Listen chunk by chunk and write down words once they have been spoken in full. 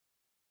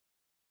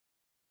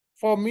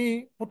For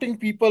me, putting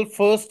people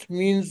first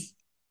means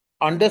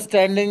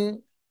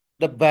understanding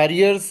the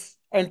barriers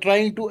and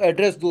trying to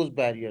address those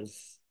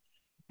barriers.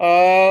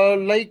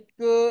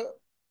 The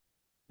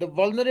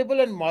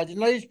vulnerable and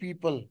marginalized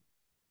people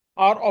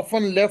are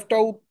often left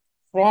out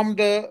from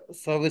the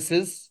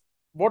services.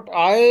 What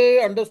I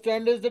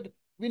understand is that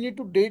we need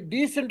to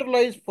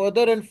decentralize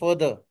further and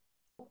further.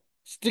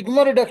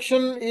 Stigma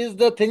reduction is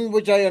the thing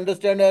which I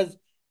understand as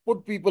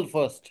put people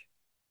first.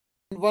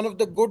 One of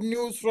the good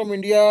news from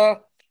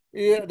India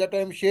that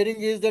I'm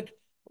sharing is that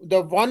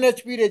the 1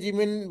 HP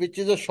regimen, which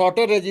is a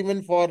shorter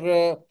regimen for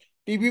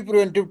TB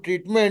preventive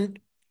treatment,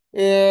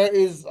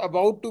 is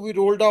about to be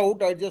rolled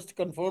out. I just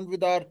confirmed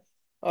with our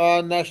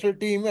national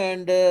team,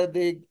 and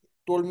they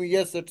told me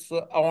yes, it's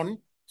on.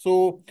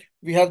 So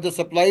we have the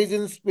supplies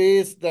in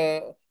place,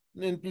 the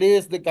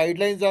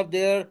guidelines are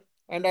there,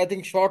 and I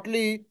think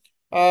shortly,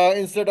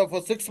 instead of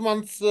a 6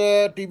 months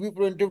TB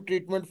preventive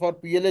treatment for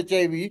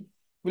PLHIV,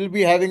 will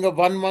be having a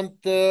 1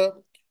 month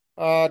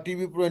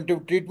TB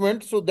preventive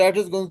treatment. So that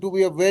is going to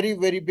be a very,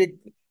 very big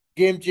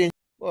game changer.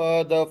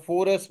 The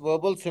 4S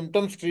verbal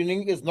symptom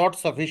screening is not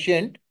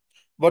sufficient.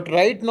 But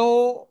right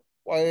now,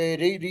 I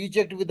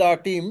rechecked with our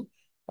team.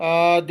 They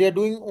are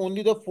doing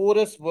only the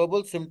 4S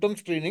verbal symptom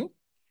screening,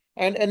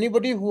 and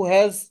anybody who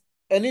has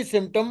any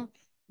symptom,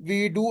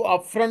 we do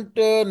upfront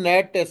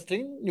NAT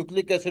testing,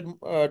 nucleic acid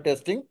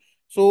testing.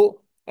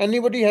 So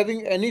anybody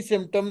having any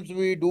symptoms,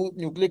 we do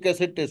nucleic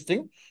acid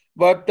testing.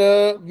 But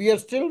we are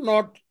still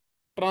not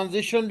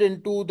transitioned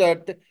into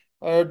that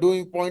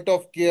doing point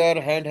of care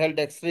handheld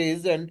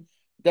X-rays, and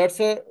that's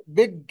a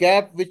big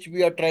gap which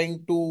we are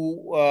trying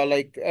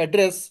to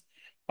address.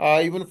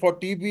 Even for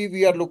TB,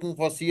 we are looking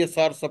for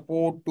CSR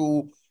support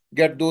to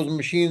get those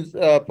machines,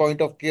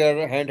 point of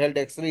care handheld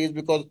X-rays,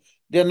 because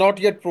they are not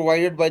yet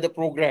provided by the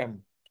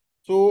program.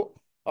 So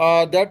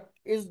that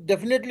is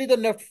definitely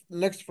the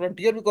next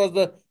frontier, because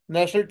the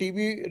National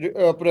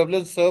TB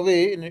Prevalence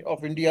Survey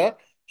of India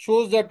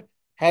shows that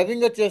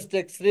having a chest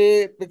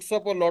X-ray picks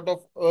up a lot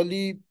of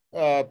early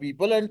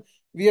people, and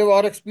we have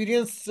our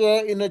experience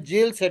in a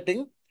jail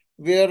setting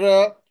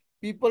where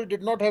people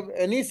did not have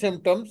any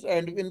symptoms,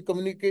 and in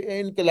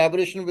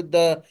collaboration with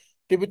the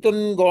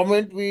Tibetan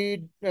government,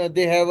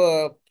 they have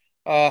a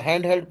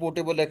handheld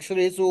portable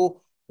X-ray.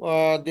 So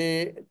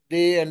they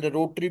and the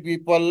Rotary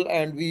people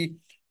and we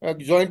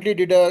jointly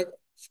did a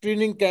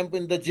screening camp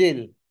in the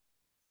jail,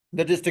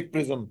 the district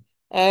prison,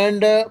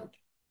 and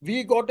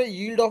we got a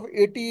yield of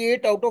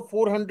 88 out of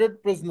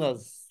 400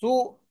 prisoners.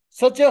 So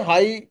such a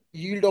high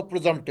yield of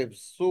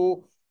presumptives.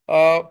 So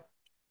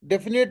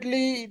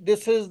definitely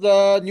this is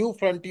the new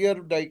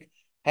frontier, like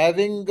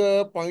having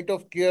point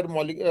of care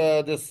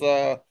this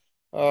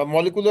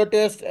molecular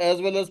test as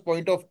well as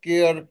point of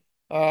care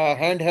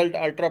handheld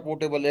ultra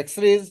portable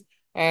X-rays,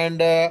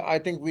 and I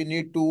think we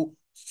need to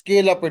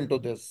scale up into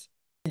this.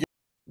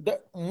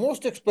 The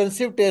most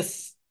expensive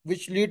tests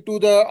which lead to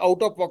the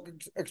out of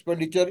pocket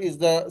expenditure is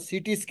the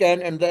CT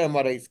scan and the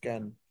MRI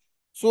scan.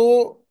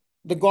 So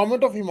the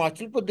government of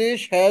Himachal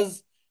Pradesh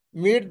has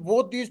made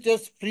both these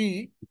tests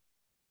free.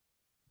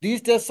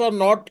 These tests are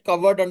not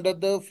covered under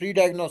the free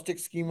diagnostic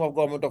scheme of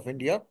government of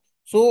India.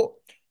 So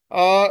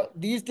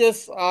these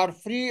tests are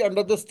free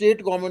under the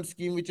state government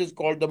scheme, which is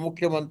called the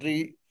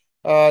Mukhyamantri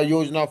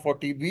Yojana for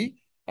TB.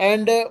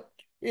 And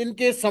in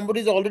case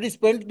somebody's already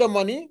spent the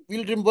money,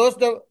 we'll reimburse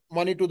the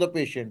money to the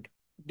patient.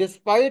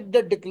 Despite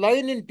the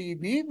decline in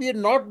TB, we have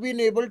not been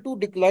able to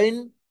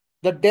decline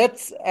the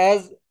deaths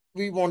as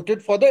we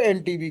wanted for the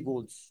NTB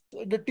goals.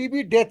 The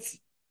TB deaths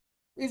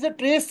is a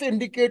trace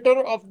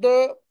indicator of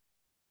the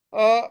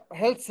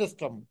health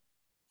system,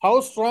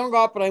 how strong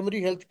our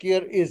primary health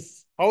care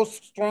is, how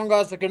strong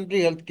our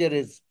secondary health care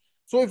is.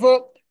 So if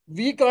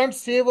we can't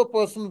save a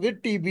person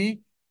with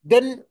TB,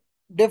 then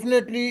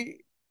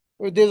definitely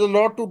there's a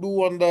lot to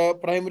do on the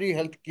primary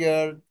health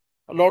care,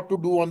 a lot to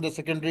do on the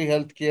secondary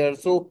health care.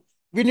 So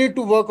we need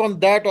to work on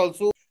that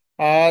also.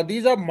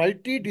 These are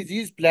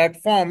multi-disease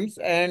platforms,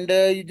 and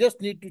you just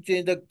need to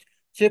change the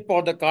chip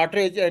or the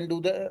cartridge and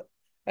do the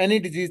any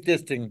disease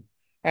testing.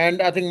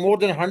 And I think more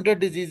than 100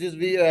 diseases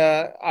we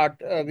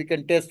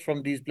can test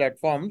from these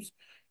platforms.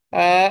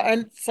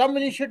 And some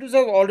initiatives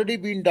have already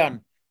been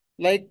done.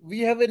 Like we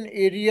have an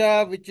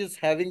area which is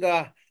having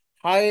a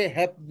high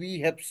Hep B,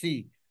 Hep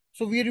C.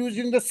 So we are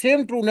using the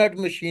same TrueNet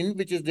machine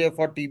which is there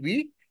for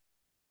TB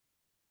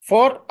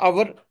for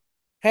our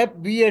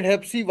Hep B and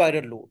Hep C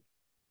viral load.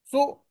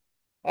 So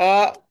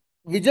uh,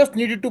 we just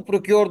needed to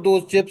procure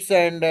those chips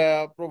and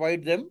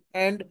provide them,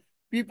 and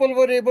people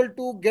were able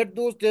to get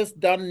those tests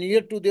done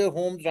near to their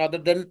homes rather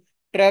than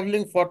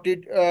traveling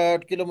 40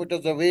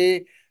 kilometers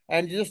away.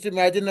 And just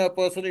imagine a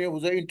person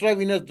who's an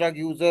intravenous drug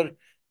user,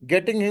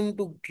 getting him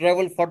to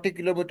travel 40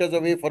 kilometers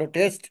away for a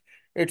test.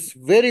 It's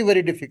very,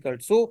 very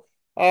difficult. So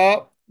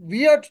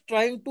we are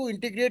trying to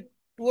integrate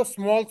to a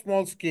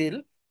small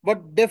scale,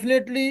 but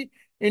definitely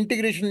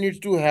integration needs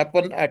to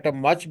happen at a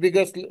much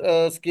bigger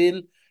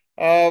scale.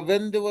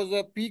 When there was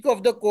a peak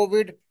of the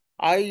COVID,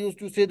 I used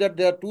to say that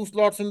there are two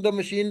slots in the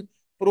machine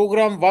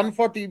program one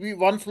for TB,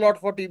 one slot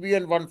for TB,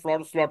 and one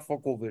slot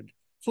for COVID.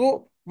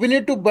 So we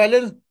need to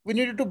balance. We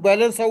needed to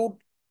balance out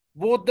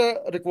both the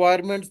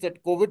requirements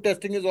that COVID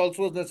testing is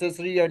also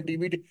necessary and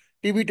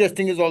TB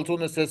testing is also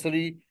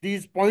necessary.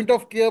 These point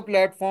of care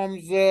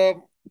platforms,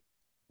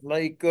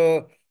 like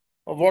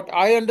what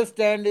I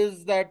understand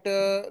is that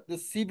the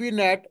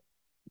CBNet,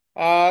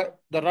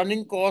 the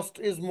running cost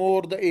is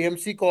more, the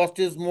AMC cost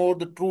is more,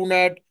 the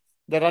TrueNet,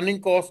 the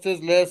running cost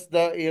is less,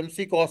 the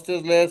AMC cost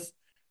is less,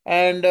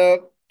 and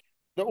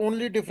the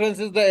only difference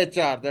is the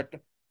HR, that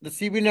the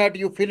CBNet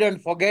you fill and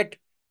forget,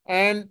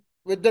 and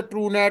with the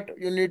TrueNet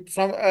you need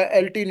some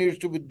LT needs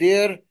to be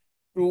there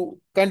to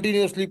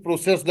continuously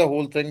process the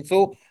whole thing.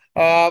 So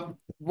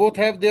both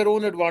have their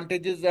own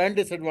advantages and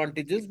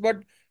disadvantages, but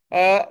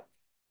uh,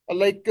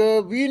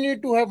 we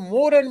need to have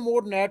more and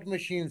more NAT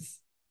machines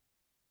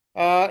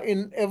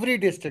in every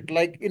district.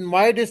 Like in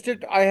my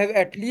district, I have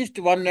at least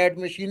one NAT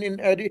machine in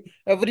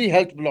every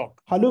health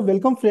block. Hello,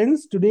 welcome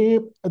friends. Today,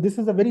 this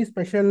is a very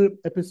special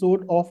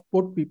episode of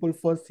Put People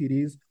First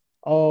series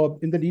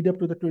in the lead up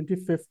to the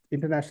 25th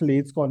International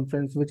AIDS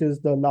Conference, which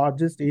is the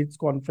largest AIDS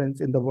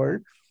conference in the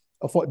world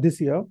for this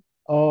year,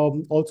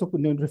 also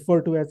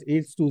referred to as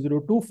AIDS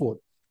 2024.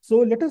 So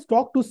let us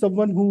talk to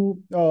someone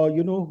who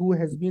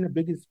has been a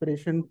big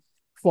inspiration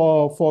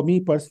for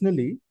me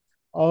personally.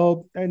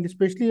 And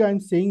especially I'm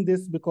saying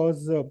this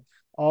because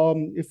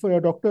if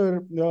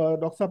Doctor,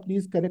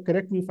 please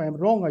correct me if I'm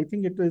wrong. I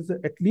think it is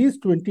at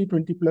least 20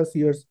 plus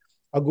years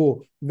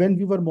ago when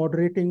we were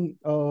moderating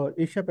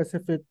Asia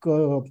Pacific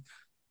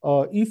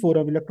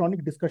e-forum,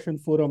 electronic discussion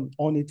forum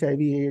on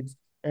HIV/AIDS,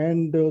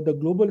 and the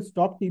Global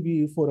Stop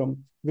TB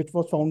Forum, which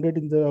was founded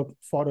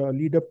for a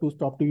lead up to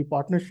Stop TB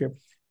partnership.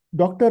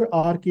 Dr.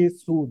 RK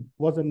Sood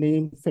was a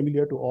name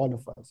familiar to all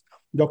of us.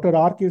 Dr.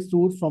 RK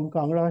Sood from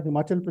Kangra,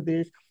 Himachal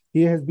Pradesh.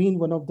 He has been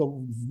one of the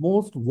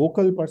most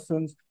vocal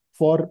persons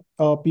for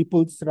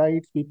people's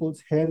rights,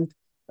 people's health,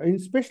 and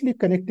especially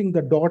connecting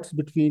the dots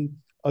between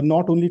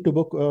not only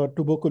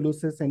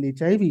tuberculosis and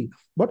HIV,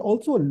 but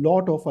also a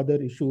lot of other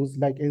issues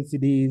like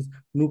NCDs,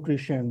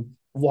 nutrition,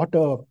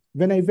 water.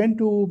 When I went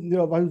to,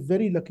 I was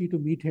very lucky to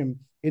meet him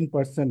in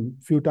person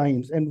few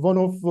times, and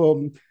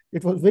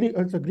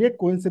it's a great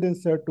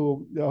coincidence, sir,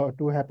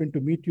 to happen to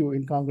meet you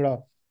in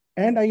Kangra.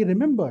 And I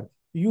remember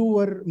you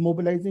were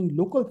mobilizing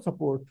local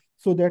support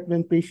so that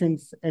when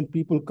patients and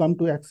people come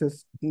to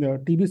access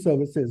TB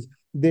services,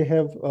 they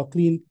have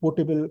clean,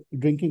 potable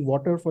drinking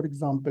water, for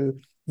example,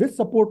 with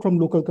support from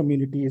local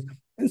communities,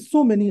 and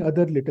so many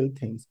other little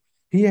things.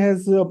 He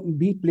has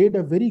played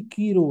a very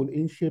key role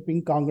in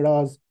shaping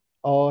Kangra's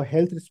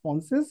health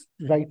responses.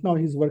 Right now,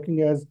 he's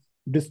working as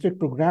District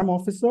Program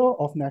Officer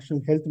of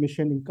National Health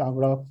Mission in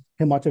Kangra,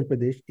 Himachal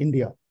Pradesh,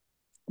 India.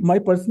 My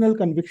personal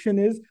conviction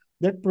is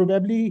that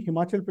probably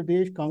Himachal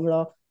Pradesh,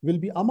 Kangra will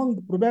be among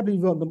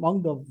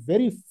the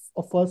very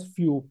first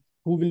few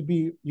who will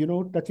be,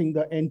 touching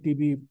the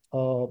NTB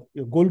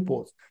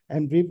goalpost.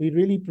 And we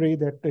really pray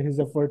that his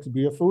efforts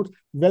bear fruits.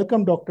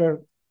 Welcome,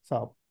 Dr.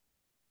 Saab.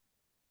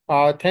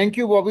 Thank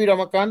you, Bobby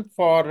Ramakant,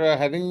 for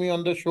having me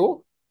on the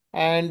show.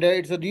 And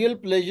it's a real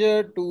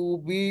pleasure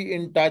to be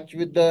in touch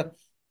with the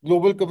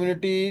global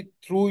community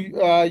through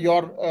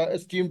your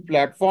esteemed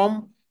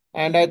platform.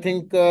 And I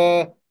think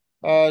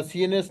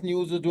CNS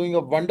News is doing a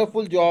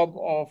wonderful job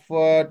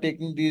of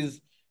taking these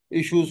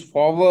issues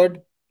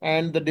forward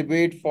and the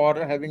debate for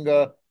having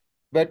a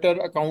better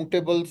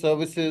accountable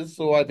services.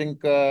 So I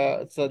think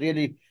it's a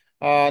really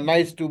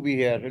nice to be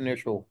here in your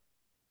show.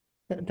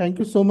 Thank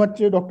you so much,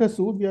 Dr.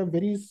 Sood. We are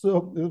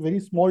very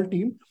small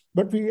team,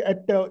 but we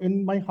at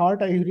in my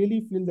heart, I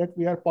really feel that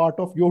we are part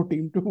of your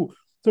team too.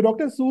 So,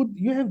 Dr. Sood,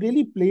 you have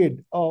really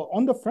played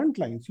on the front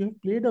lines. You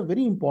have played a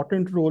very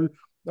important role.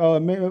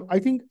 I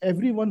think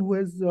everyone who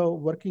is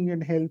working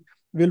in health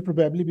will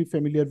probably be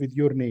familiar with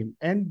your name,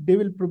 and they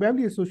will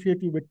probably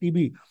associate you with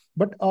TB.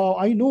 But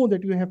I know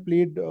that you have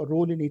played a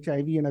role in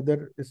HIV and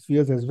other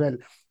spheres as well.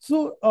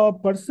 So, a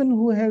person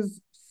who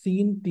has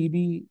seen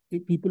TB,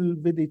 people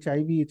with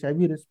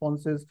HIV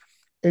responses,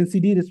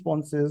 NCD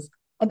responses,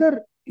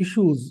 other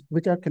issues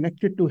which are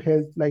connected to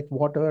health like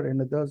water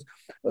and others.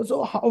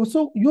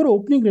 So your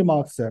opening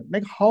remarks, sir,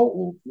 like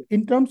how,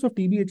 in terms of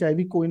TB,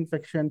 HIV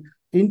co-infection,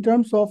 in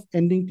terms of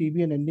ending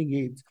TB and ending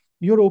AIDS,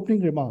 your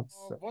opening remarks,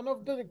 sir. One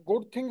of the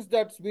good things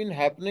that's been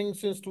happening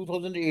since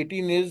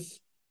 2018 is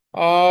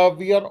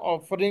we are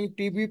offering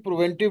TB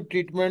preventive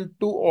treatment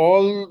to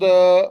all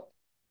the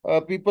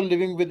people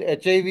living with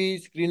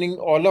HIV, screening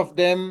all of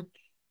them.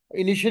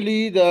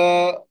 Initially,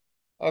 the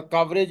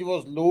coverage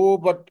was low,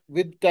 but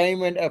with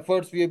time and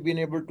efforts, we have been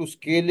able to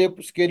scale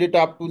it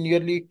up to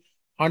nearly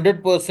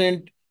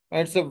 100%.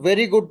 And it's a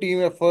very good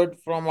team effort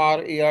from our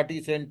ART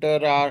center,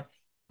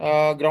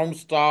 our ground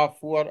staff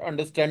who are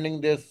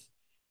understanding this.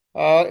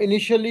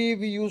 Initially,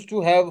 we used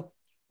to have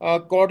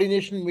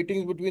coordination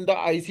meetings between the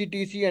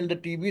ICTC and the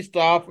TB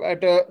staff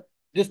at a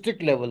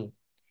district level.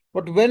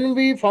 But when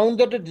we found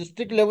that the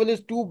district level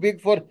is too big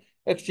for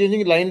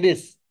exchanging line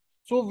lists,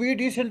 so we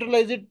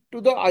decentralized it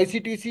to the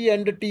ICTC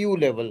and the TU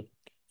level.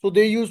 So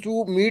they used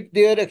to meet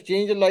there,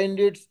 exchange the line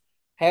dates,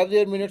 have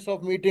their minutes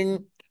of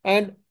meeting,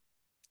 and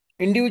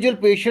individual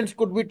patients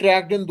could be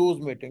tracked in those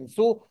meetings.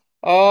 So,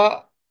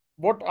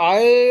 what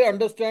I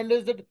understand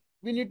is that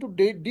we need to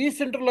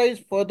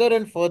decentralize further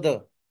and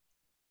further.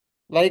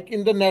 Like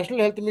in the National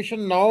Health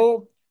Mission,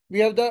 now we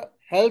have the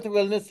health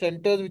wellness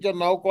centers, which are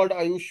now called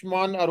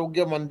Ayushman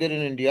Arogya Mandir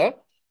in India.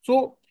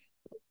 So,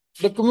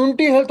 the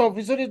community health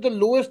officer is the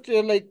lowest,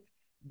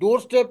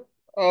 doorstep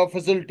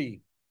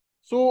facility.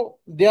 So,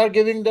 they are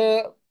giving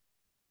the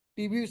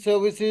TB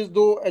services,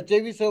 though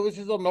HIV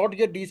services are not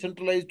yet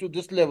decentralized to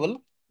this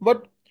level.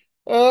 But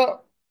uh,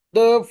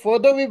 the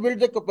further we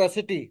build the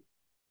capacity,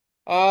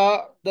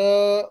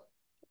 the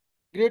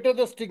greater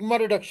the stigma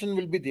reduction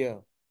will be there.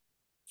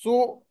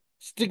 So,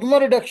 stigma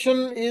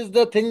reduction is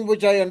the thing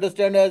which I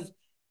understand as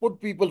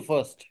put people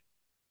first.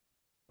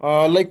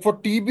 Like for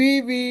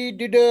TB, we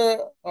did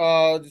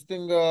a this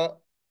thing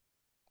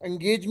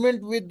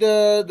engagement with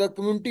the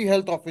community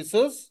health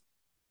officers,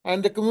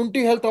 and the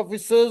community health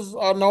officers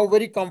are now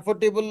very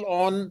comfortable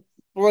on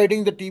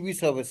providing the TB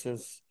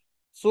services.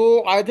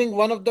 So I think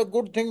one of the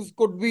good things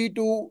could be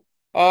to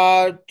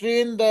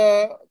train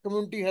the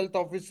community health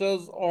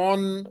officers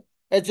on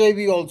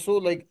HIV also.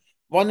 Like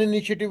one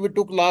initiative we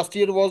took last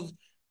year was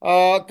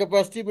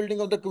capacity building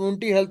of the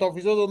community health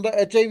officers on the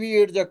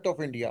HIV/AIDS Act of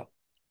India.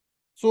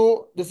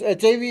 So this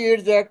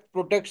HIV/AIDS Act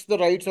protects the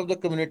rights of the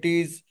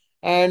communities,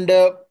 and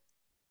the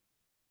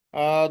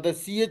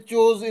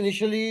CHOs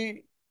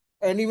initially,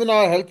 and even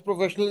our health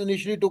professionals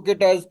initially took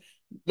it as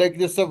like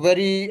this a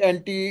very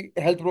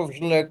anti-health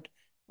professional act,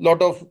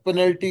 lot of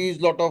penalties,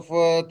 lot of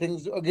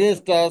things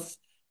against us.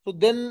 So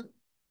then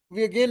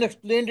we again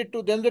explained it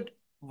to them that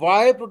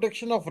why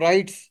protection of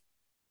rights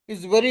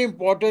is very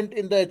important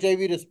in the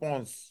HIV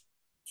response.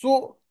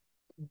 So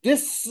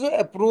this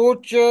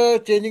approach,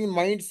 changing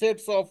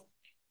mindsets of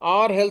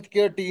our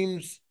healthcare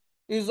teams,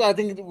 is, I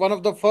think, one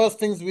of the first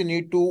things we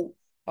need to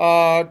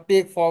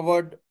take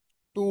forward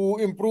to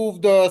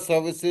improve the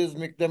services,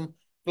 make them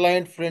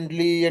client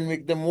friendly, and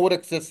make them more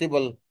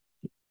accessible.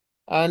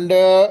 And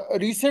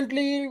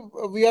recently,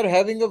 we are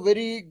having a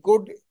very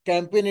good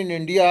campaign in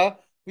India,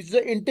 which is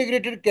an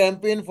integrated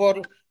campaign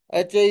for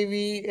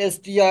HIV,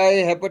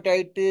 STI,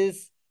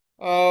 hepatitis,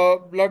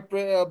 blood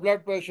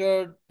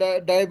pressure,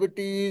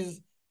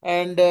 diabetes,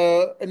 and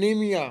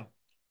anemia.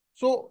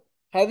 So,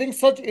 having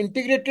such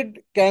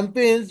integrated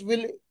campaigns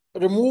will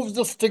remove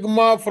the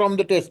stigma from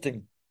the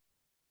testing,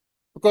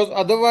 because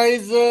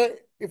otherwise,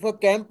 if a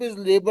camp is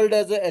labeled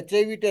as a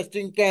HIV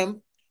testing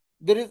camp,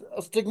 there is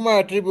a stigma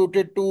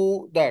attributed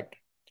to that.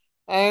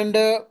 And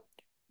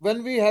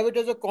when we have it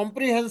as a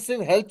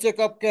comprehensive health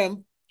checkup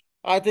camp,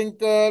 I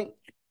think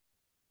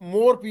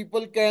more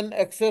people can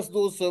access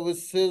those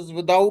services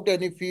without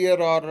any fear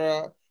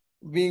or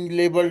being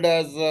labeled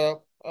as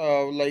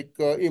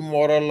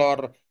immoral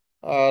or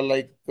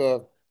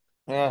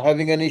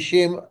having any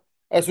shame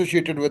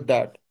associated with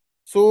that.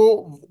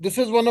 So this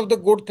is one of the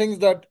good things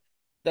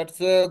that's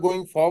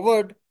going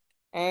forward.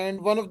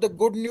 And one of the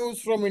good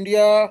news from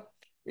India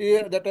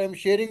that I'm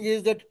sharing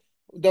is that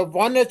the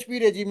 1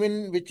 HP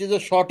regimen, which is a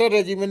shorter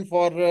regimen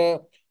for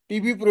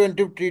TB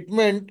preventive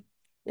treatment,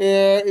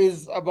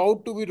 is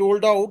about to be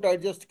rolled out. I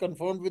just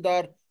confirmed with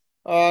our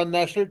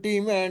national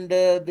team, and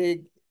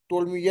they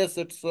told me yes,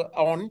 it's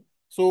on.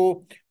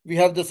 So we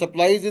have the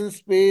supplies in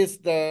space,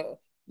 the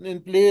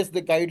in place,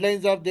 the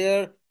guidelines are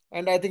there,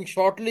 and I think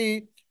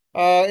shortly,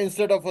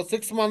 instead of a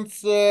 6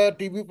 months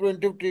TB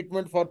preventive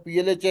treatment for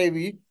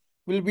PLHIV,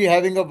 we'll be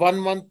having a 1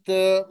 month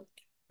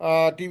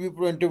TB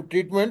preventive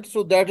treatment.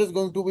 So that is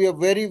going to be a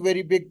very,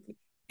 very big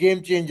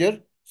game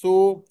changer.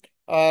 So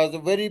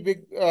the very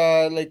big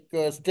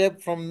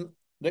step from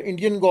the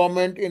Indian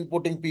government in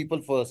putting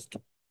people first.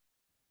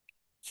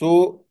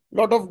 So,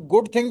 lot of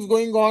good things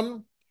going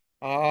on.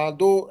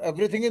 Though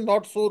everything is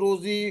not so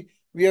rosy.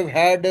 We have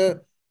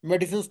had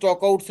medicine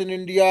stockouts in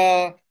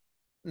India,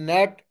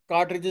 NAT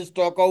cartridges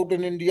stock out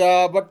in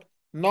India, but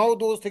now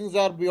those things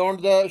are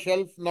beyond the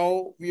shelf.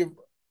 Now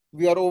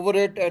we are over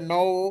it, and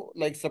now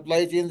like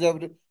supply chains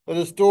have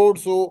restored.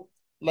 So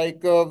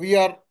we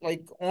are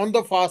like on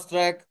the fast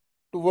track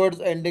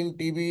towards ending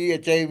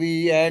TB,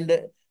 HIV,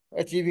 and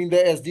achieving the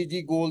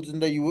SDG goals in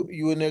the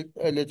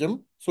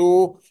UNLHM.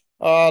 So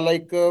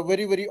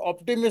very very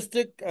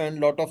optimistic, and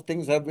lot of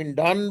things have been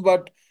done,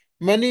 but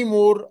many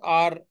more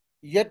are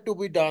yet to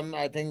be done,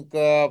 I think,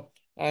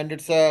 and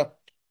it's a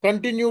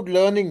continued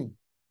learning,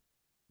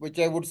 which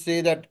I would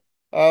say that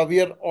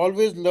we are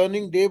always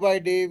learning day by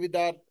day with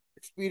our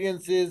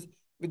experiences,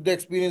 with the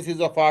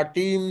experiences of our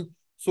team.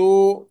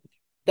 So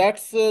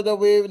that's the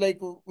way like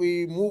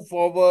we move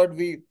forward,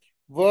 we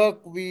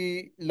work,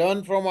 we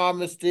learn from our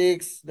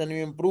mistakes, then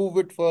we improve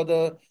it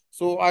further.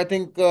 So I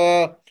think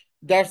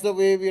that's the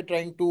way we are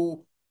trying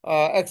to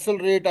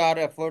accelerate our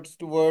efforts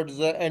towards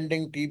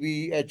ending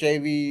TB,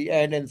 HIV,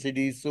 and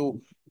NCDs.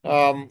 So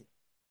um,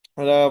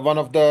 one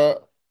of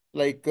the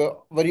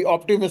very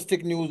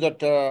optimistic news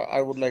that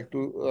I would like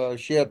to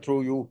share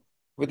through you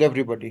with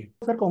everybody.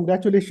 Sir,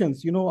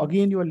 congratulations.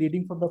 Again, you are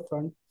leading from the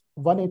front.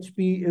 1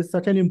 HP is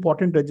such an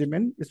important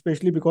regimen,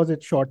 especially because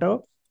it's shorter.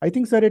 I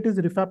think, sir, it is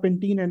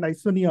rifapentine and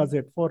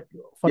isoniazid for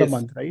a Yes,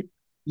 month, right?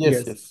 yes,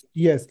 Yes, yes.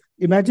 yes.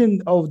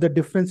 Imagine of the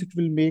difference it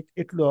will make.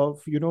 It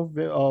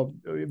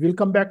we'll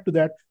come back to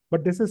that.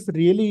 But this is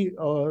really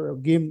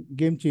game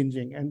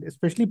changing, and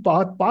especially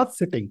path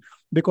setting,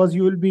 because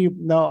you will be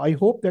now. I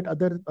hope that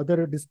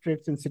other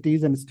districts and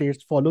cities and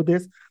states follow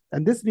this,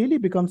 and this really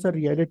becomes a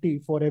reality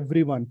for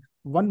everyone.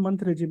 1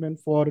 month regimen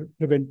for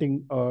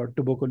preventing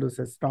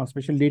tuberculosis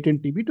transmission,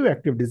 latent TB to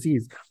active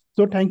disease.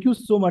 So thank you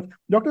so much,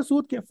 Dr.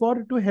 Sood,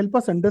 for to help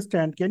us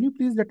understand. Can you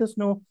please let us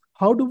know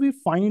how do we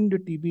find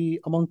TB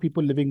among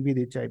people living with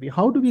HIV?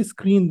 How do we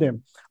screen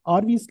them?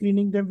 Are we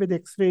screening them with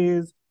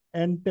X-rays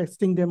and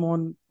testing them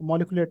on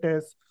molecular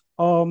tests?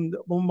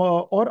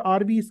 Or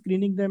are we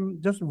screening them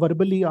just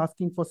verbally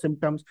asking for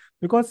symptoms?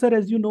 Because, sir,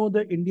 as you know,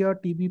 the India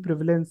TB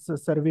prevalence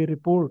survey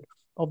report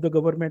of the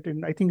government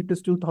in, I think it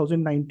is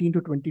 2019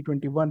 to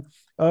 2021,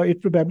 it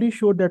probably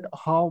showed that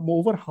how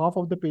over half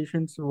of the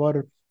patients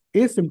were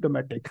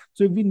asymptomatic.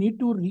 So if we need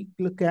to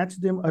catch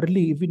them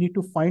early, if we need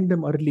to find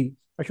them early,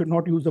 I should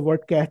not use the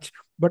word catch,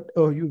 but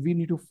we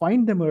need to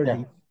find them Yeah.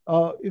 early.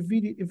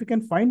 If we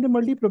can find them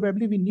early,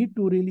 probably we need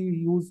to really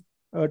use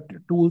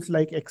tools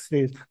like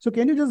X-rays. So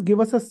can you just give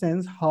us a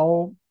sense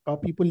how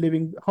people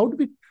living, how do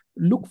we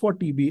look for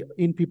TB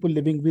in people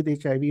living with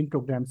HIV in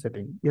program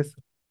setting? Yes.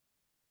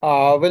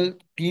 Well,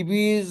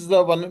 TB is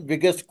the one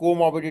biggest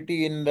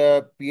comorbidity in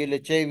the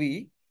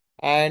PLHIV,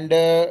 and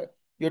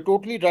you're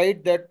totally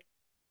right that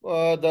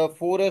the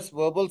 4S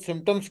verbal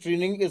symptom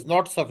screening is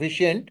not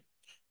sufficient.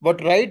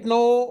 But right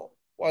now,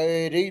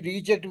 I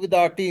rechecked with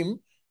our team.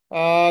 They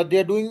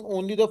are doing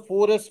only the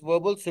 4S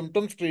verbal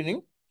symptom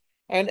screening,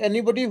 and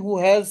anybody who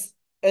has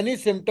any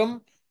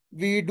symptom,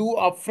 we do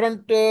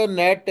upfront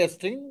NAT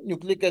testing,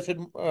 nucleic acid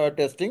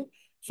testing.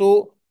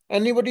 So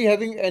anybody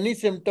having any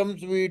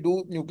symptoms, we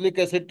do nucleic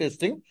acid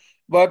testing,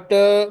 but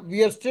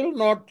we are still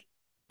not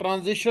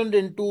transitioned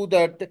into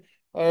that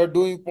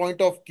doing point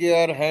of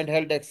care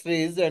handheld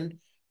X-rays, and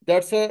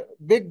that's a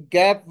big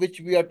gap which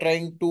we are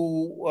trying to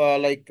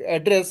like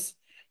address.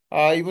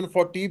 Even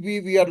for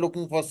TB, we are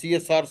looking for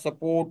CSR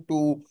support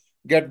to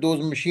get those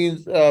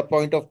machines,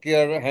 point of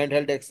care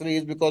handheld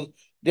X-rays, because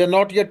they are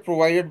not yet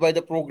provided by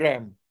the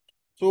program.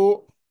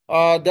 So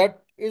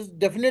that is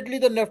definitely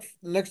the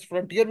next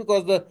frontier,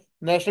 because the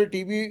National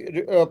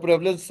TB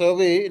Prevalence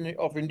Survey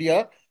of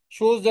India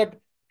shows that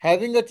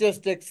having a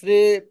chest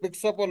X-ray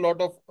picks up a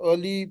lot of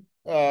early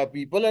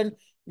people, and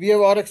we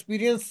have our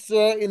experience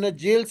in a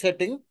jail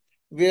setting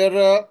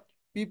where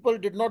people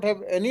did not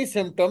have any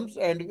symptoms,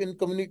 and in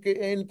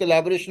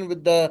collaboration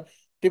with the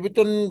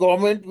Tibetan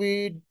government,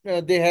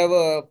 they have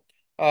a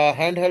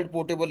handheld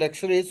portable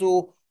X-ray.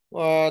 So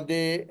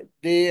they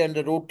and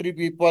the Rotary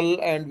people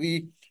and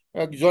we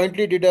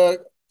jointly did a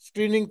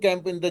screening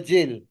camp in the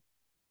jail,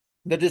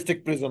 the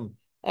district prison.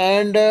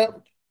 And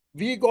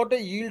we got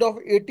a yield of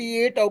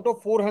 88 out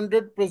of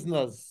 400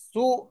 prisoners.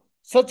 So,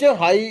 such a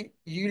high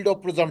yield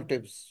of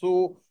presumptives.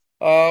 So,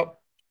 uh,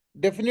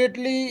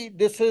 definitely,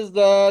 this is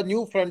the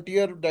new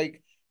frontier,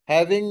 like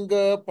having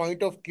a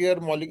point of care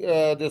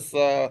molecular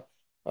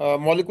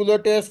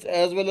test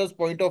as well as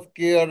point of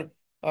care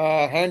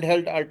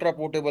handheld ultra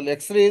portable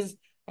X-rays.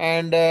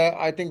 And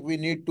I think we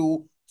need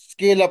to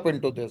scale up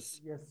into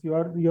this. Yes,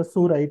 you're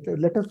so right.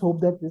 Let us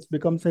hope that this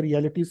becomes a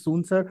reality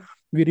soon, sir.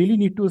 We really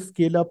need to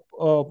scale up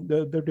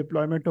the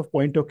deployment of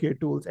point of care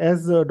tools.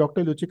 As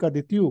Dr. Luchika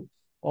Dityu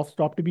of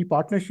Stop TB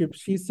Partnership,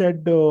 she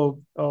said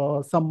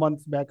some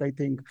months back, I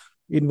think,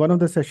 in one of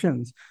the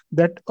sessions,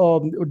 that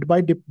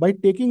by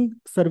taking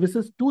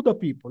services to the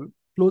people,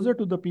 closer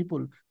to the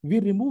people, we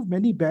remove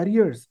many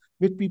barriers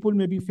which people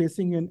may be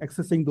facing in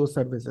accessing those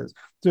services.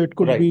 So it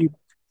could Right. be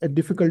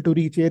difficult to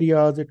reach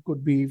areas, it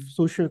could be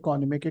social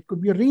economic, it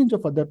could be a range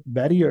of other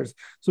barriers.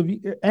 So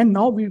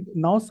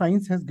now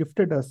science has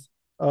gifted us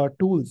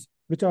tools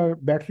which are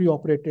battery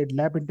operated,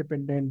 lab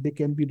independent. They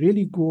can be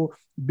really go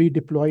be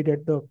deployed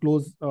at the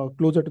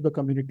closer to the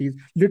communities,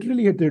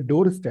 literally at their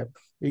doorstep.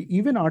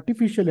 Even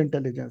artificial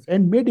intelligence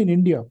and made in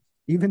India,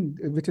 even,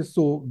 which is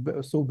so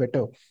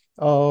better.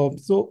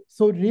 So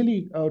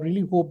really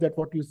hope that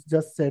what you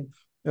just said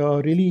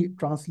really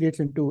translates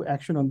into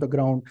action on the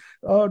ground.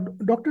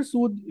 Dr.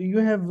 Sood,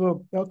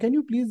 can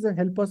you please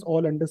help us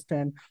all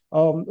understand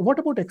what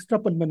about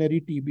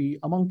extrapulmonary TB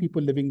among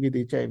people living with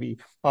HIV?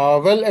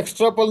 Well,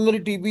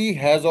 extrapulmonary TB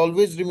has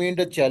always remained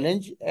a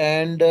challenge,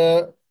 and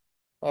uh,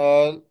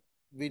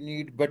 we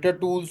need better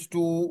tools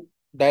to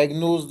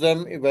diagnose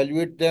them,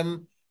 evaluate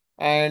them,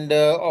 and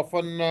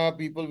often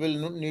people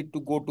will need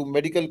to go to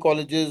medical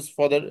colleges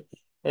for the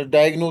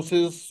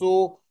diagnosis.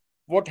 So,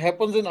 what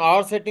happens in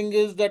our setting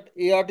is that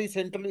ART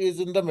center is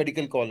in the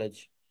medical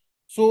college.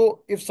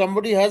 So, if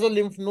somebody has a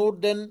lymph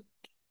node, then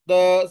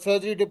the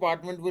surgery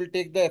department will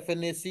take the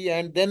FNAC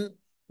and then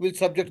will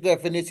subject the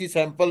FNAC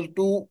sample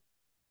to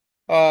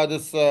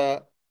this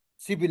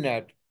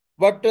CBNAT.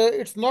 But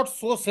it's not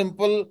so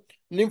simple.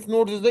 Lymph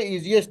nodes is the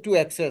easiest to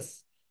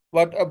access.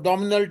 But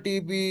abdominal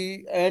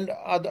TB and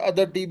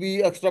other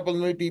TB,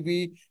 extrapulmonary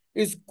TB,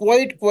 is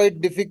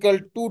quite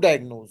difficult to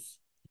diagnose,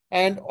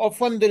 and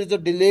often there is a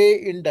delay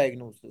in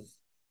diagnosis.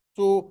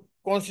 So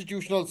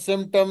constitutional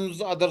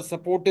symptoms, other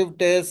supportive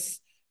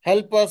tests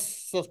help us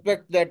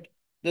suspect that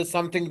there's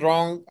something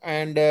wrong,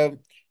 and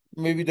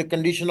maybe the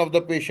condition of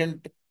the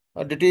patient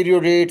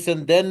deteriorates,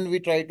 and then we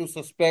try to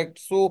suspect.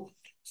 So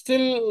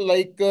still,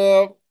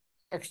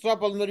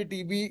 extrapulmonary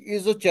TB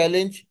is a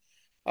challenge.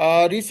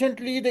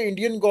 Recently, the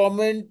Indian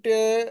government,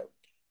 the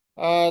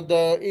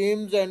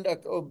AIMS and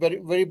a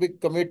very big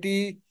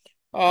committee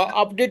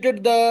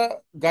updated the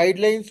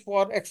guidelines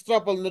for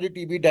extrapulmonary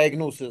TB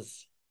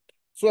diagnosis.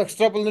 So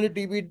extrapulmonary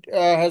TB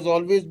has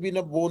always been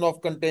a bone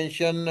of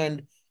contention,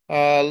 and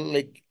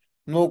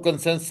no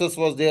consensus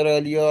was there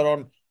earlier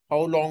on how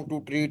long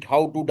to treat,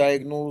 how to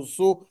diagnose.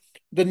 So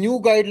the new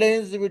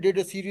guidelines, we did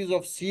a series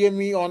of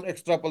CME on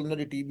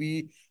extrapulmonary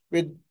TB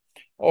with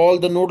all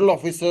the nodal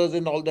officers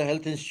in all the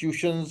health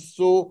institutions.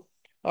 So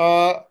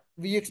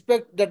we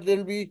expect that there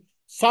will be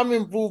some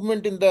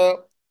improvement in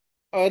the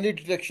early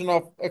detection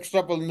of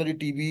extrapulmonary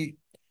TB.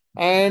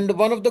 And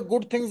one of the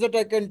good things that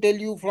I can tell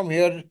you from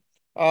here,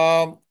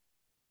 um,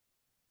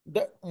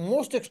 the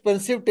most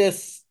expensive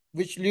tests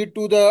which lead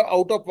to the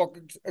out of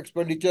pocket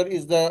expenditure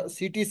is the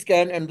CT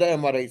scan and the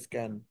MRI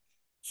scan.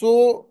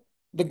 So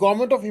the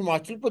government of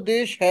Himachal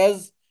Pradesh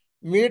has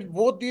made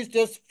both these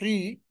tests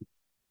free.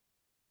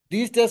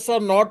 These tests are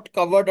not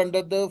covered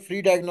under the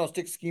free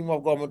diagnostic scheme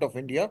of Government of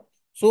India.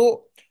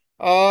 So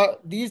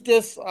these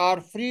tests are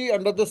free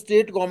under the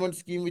state government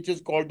scheme, which is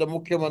called the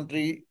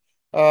Mukhyamantri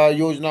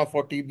Yojana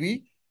for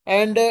TB.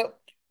 And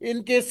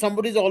in case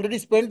somebody's already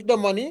spent the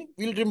money,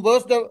 we'll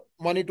reimburse the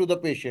money to the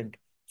patient.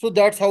 So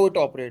that's how it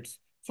operates.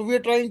 So we are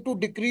trying to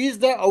decrease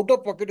the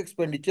out-of-pocket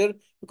expenditure,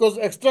 because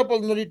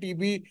extrapulmonary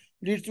TB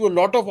leads to a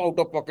lot of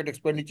out-of-pocket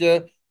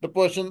expenditure. The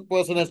person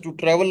has to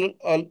travel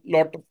a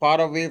lot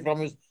far away from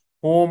his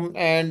home,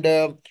 and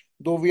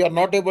though we are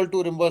not able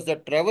to reimburse the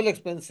travel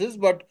expenses,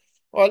 but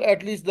or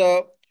at least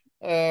the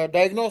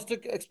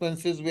diagnostic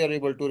expenses we are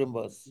able to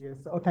reimburse. Yes.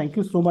 Oh, thank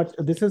you so much.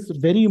 This is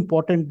very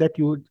important that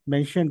you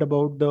mentioned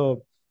about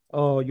the,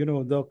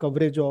 the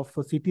coverage of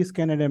CT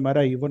scan and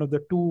MRI, one of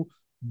the two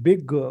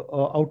big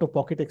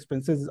out-of-pocket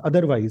expenses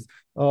otherwise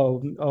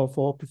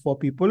for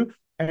people.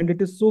 And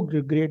it is so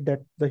great that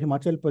the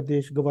Himachal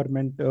Pradesh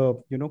government,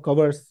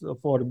 covers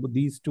for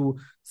these two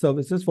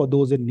services for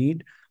those in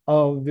need.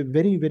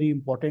 Very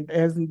important.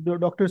 As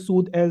Dr.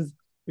 Sood, as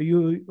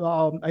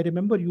I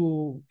remember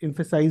you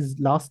emphasized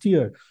last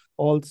year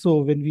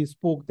also when we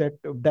spoke that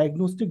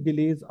diagnostic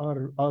delays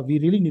are we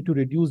really need to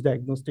reduce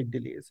diagnostic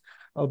delays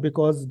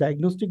because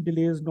diagnostic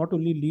delays not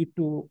only lead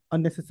to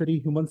unnecessary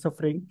human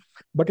suffering,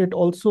 but it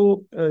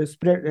also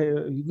spread,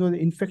 the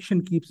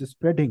infection keeps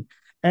spreading.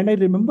 And I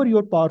remember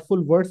your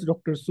powerful words,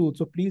 Dr. Sood,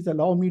 so please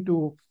allow me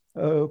to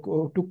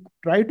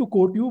try to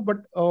quote you, but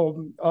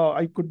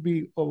I could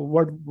be a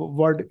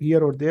word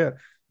here or there.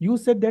 You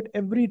said that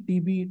every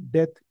TB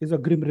death is a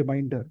grim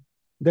reminder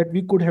that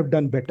we could have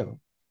done better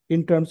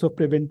in terms of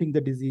preventing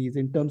the disease,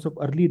 in terms of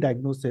early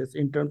diagnosis,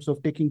 in terms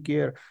of taking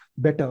care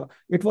better.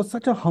 It was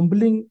such a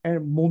humbling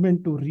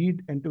moment to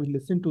read and to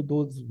listen to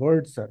those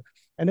words, sir.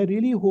 And I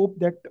really hope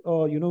that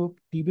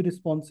TB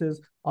responses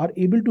are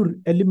able to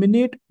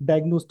eliminate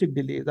diagnostic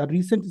delays. A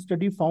recent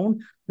study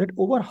found that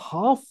over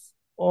half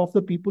of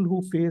the people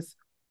who face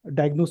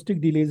diagnostic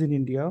delays in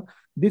India,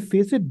 they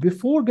face it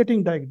before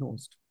getting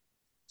diagnosed.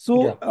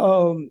 Yeah.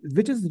 So,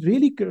 which is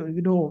really,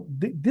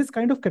 this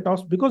kind of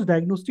catastrophe, because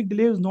diagnostic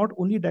delay is not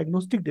only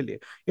diagnostic delay,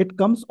 it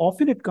comes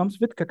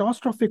with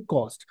catastrophic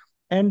cost.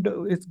 And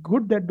it's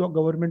good that the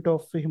government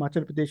of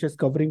Himachal Pradesh is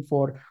covering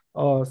for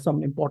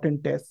some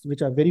important tests,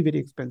 which are very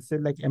expensive,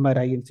 like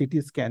MRI and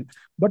CT scan.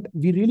 But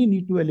we really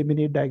need to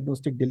eliminate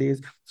diagnostic delays.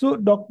 So,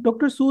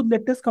 Dr. Sood,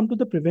 let us come to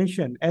the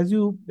prevention. As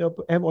you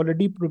have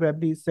already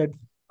probably said,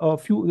 a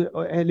few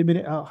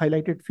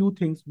highlighted few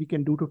things we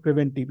can do to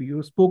prevent TB.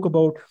 You spoke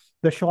about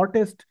the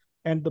shortest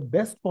and the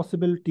best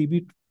possible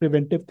TB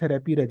preventive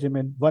therapy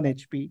regimen, 1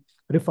 HP,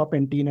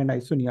 rifapentine and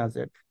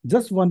isoniazid.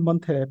 Just 1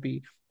 month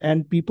therapy,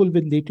 and people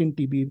with latent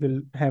TB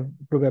will have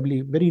probably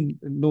very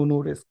no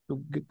risk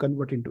to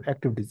convert into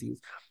active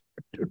disease.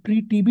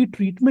 TB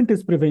treatment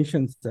is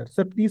prevention, sir.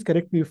 Sir, please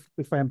correct me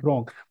if I am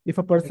wrong. If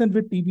a person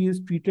with TB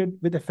is treated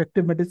with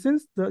effective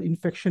medicines, the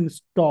infection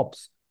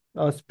stops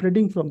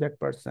spreading from that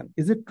person.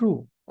 Is it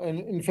true?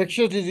 And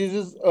infectious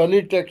diseases,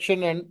 early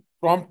detection and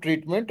prompt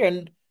treatment,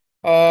 and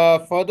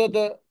further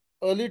the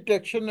early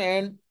detection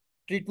and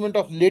treatment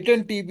of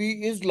latent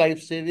TB is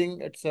life saving.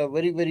 It's a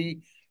very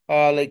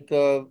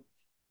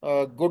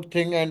good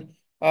thing. And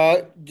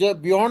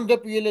beyond the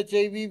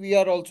PLHIV, we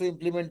are also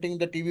implementing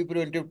the TB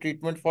preventive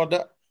treatment for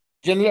the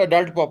general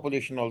adult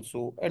population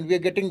also, and we are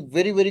getting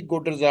very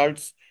good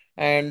results.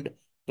 And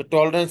the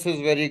tolerance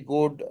is very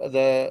good.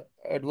 The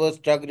adverse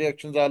drug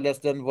reactions are less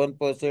than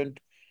 1%,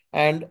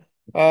 and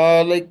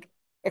like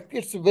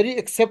it's very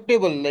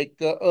acceptable.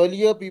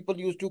 Earlier, people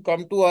used to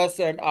come to us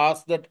and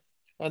ask that,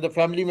 and the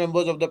family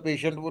members of the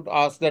patient would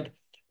ask that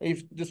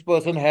if this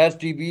person has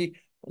TB,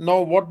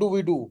 now what do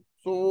we do?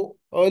 So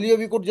earlier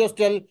we could just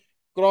tell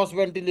cross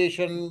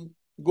ventilation,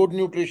 good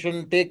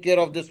nutrition, take care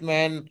of this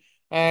man,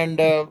 and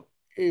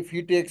if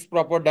he takes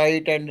proper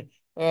diet and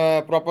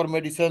proper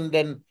medicine,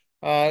 then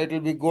it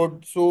will be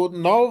good. So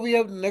now we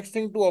have next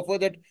thing to offer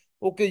that,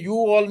 okay, you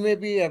all may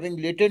be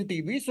having latent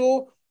TB,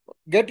 so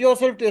get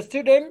yourself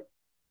tested, and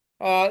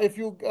if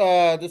you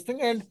this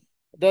thing, and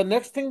the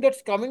next thing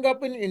that's coming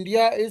up in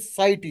India is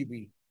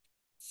Sci-TB.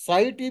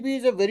 Sci-TB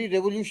is a very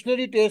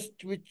revolutionary test,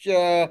 which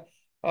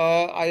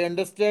I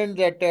understand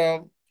that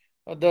there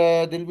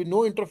will be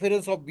no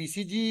interference of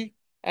BCG,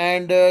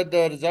 and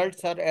the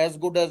results are as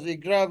good as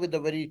IGRA with a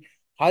very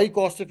high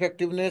cost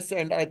effectiveness.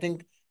 And I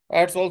think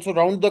that's also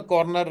round the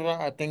corner.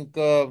 I think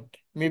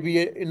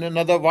maybe in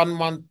another 1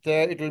 month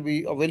it will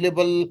be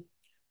available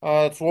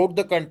throughout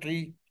the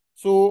country.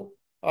 So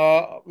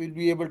we'll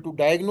be able to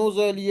diagnose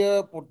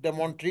earlier, put them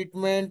on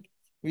treatment.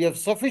 We have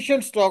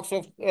sufficient stocks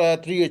of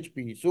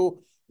 3HP.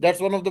 So that's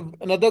one of the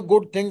another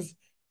good things.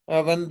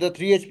 When the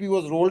 3HP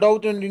was rolled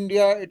out in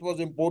India, it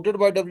was imported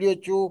by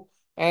WHO,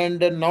 and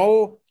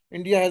now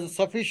India has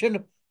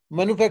sufficient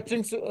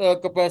manufacturing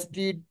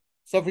capacity,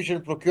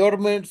 sufficient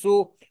procurement.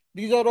 So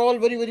these are all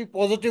very, very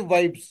positive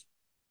vibes,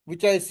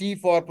 which I see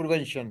for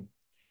prevention.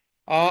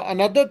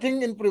 Another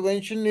thing in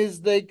prevention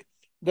is like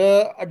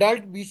the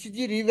adult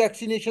BCG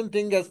revaccination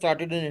thing has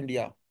started in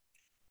India.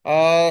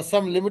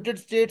 Some limited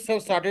states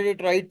have started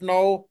it right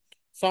now.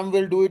 Some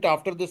will do it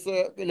after this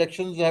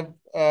elections have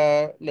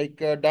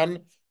done.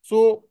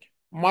 So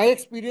my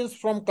experience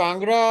from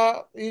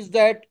Kangra is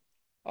that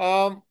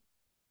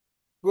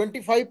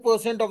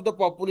 25% of the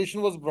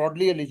population was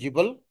broadly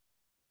eligible.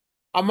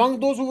 Among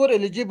those who were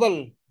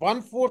eligible,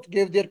 one-fourth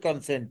gave their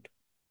consent.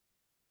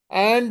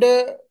 And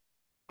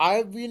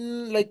I've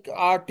been like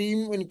our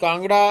team in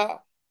Kangra,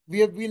 we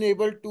have been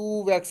able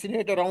to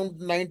vaccinate around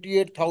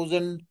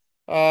 98,000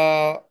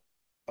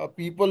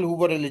 people who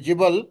were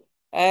eligible.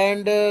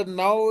 And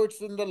now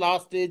it's in the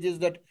last stages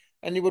that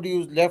anybody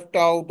who's left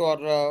out or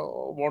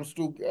wants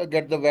to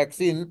get the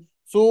vaccine.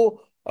 So,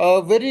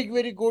 very,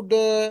 very good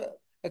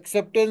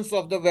acceptance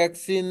of the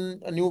vaccine,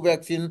 a new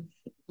vaccine,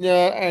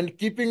 and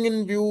keeping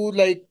in view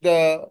like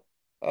the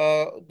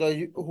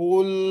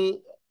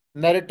whole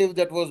narrative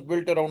that was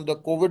built around the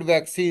COVID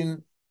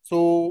vaccine.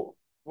 So,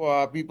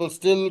 people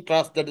still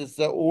trust that it's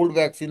the old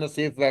vaccine, a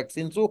safe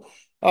vaccine. So,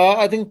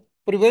 I think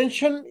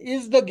prevention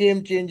is the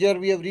game changer.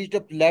 We have reached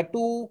a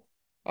plateau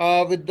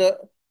with the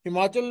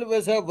Himachal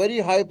was a very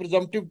high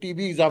presumptive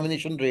TB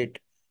examination rate.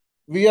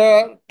 We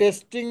are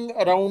testing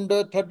around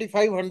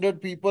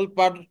 3,500 people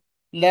per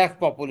lakh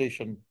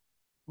population,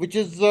 which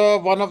is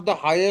one of the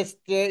highest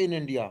in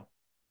India.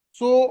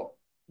 So,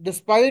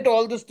 despite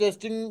all this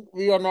testing,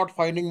 we are not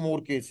finding more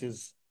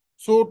cases.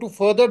 So, to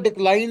further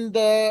decline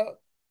the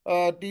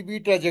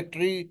TB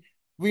trajectory,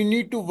 we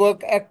need to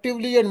work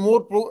actively and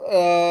more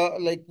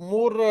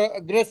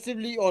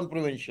aggressively on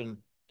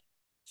prevention.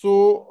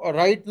 So,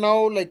 right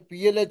now, like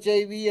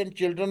PLHIV and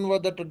children were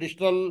the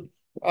traditional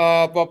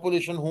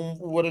population who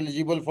were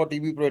eligible for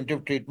TB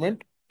preventive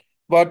treatment.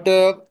 But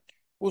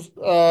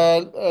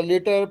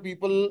later,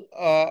 people,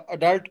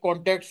 adult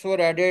contacts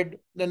were added,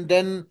 and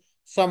then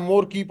some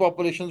more key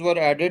populations were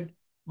added.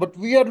 But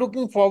we are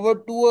looking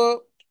forward to a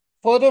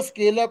further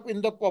scale up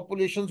in the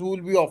populations who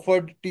will be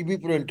offered TB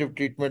preventive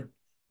treatment,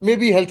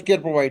 maybe healthcare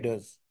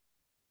providers.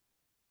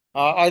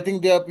 I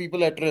think there are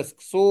people at risk.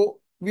 So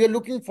we are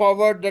looking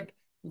forward that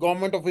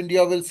government of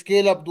India will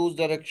scale up those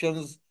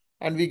directions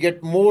and we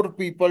get more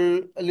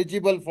people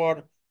eligible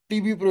for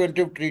TB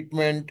preventive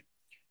treatment.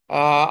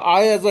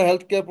 I, as a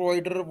healthcare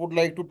provider, would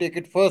like to take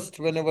it first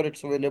whenever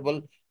it's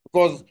available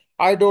because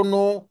I don't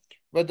know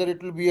whether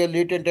it will be a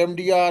latent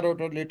MDR or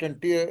a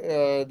latent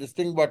this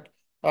thing, but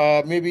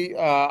maybe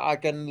I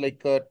can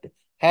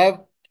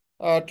have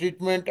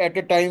treatment at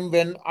a time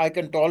when I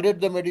can tolerate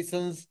the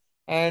medicines,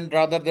 and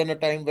rather than a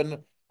time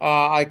when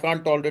I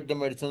can't tolerate the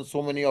medicines,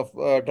 so many of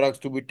drugs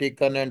to be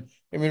taken and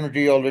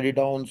immunity already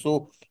down.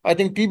 So I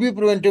think TB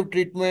preventive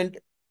treatment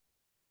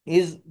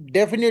is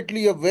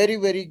definitely a very,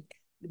 very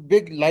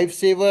big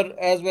lifesaver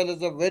as well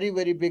as a very,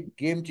 very big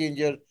game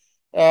changer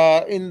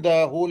in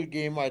the whole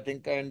game, I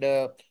think. And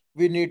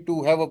we need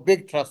to have a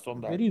big thrust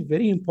on that. Very,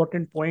 very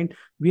important point.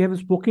 We have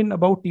spoken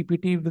about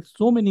TPT with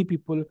so many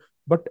people,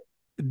 but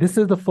this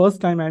is the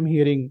first time I'm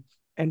hearing,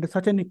 and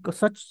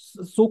such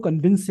so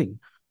convincing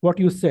what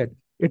you said.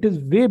 It is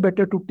way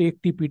better to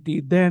take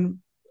TPT than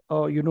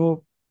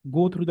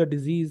go through the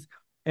disease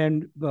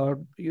and deal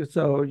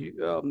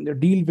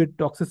with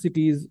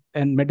toxicities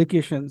and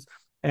medications,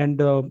 and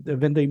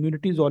when the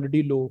immunity is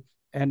already low,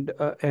 and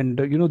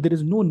there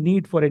is no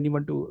need for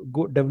anyone to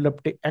go develop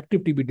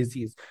active TB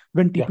disease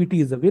when Yeah.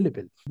 TPT is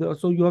available.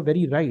 So you are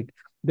very right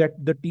that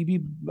the TB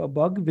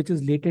bug, which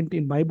is latent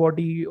in my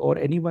body or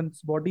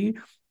anyone's body,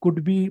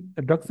 could be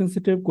drug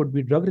sensitive, could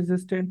be drug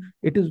resistant.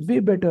 It is way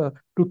better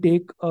to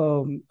take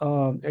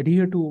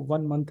adhere to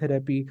 1 month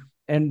therapy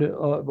and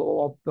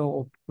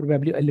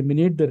probably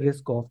eliminate the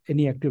risk of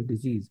any active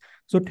disease.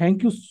 So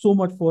thank you so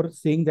much for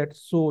saying that.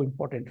 So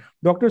important.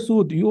 Dr.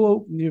 Sood,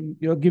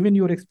 you're given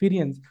your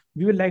experience.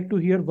 We would like to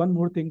hear one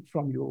more thing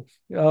from you.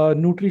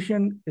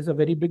 Nutrition is a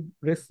very big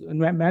risk.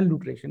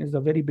 Malnutrition is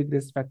a very big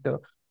risk factor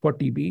for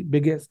TB,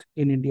 biggest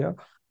in India.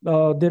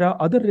 There are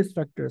other risk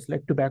factors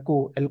like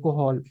tobacco,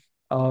 alcohol,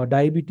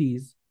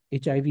 diabetes,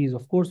 HIV is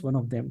of course one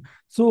of them.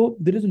 So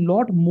there is a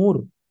lot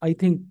more I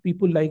think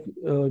people like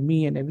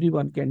me and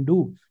everyone can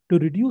do to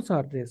reduce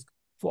our risk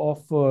of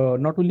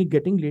not only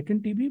getting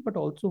latent TB but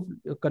also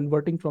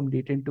converting from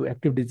latent to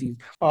active disease.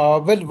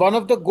 Well, one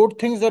of the good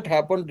things that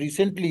happened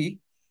recently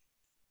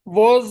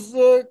was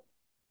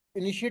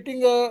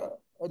initiating a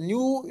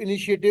new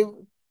initiative,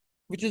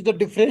 which is the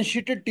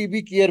differentiated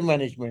TB care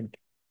management.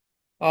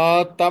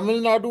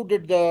 Tamil Nadu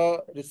did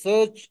the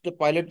research, the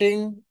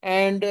piloting,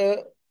 and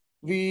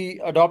we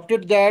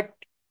adopted that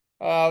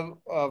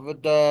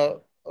with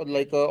the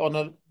on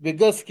a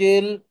bigger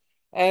scale.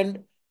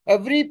 And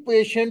every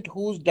patient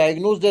who's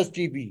diagnosed as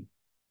TB,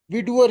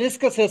 we do a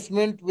risk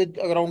assessment with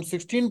around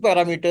 16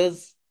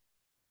 parameters.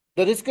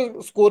 The risk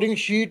scoring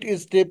sheet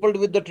is stapled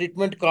with the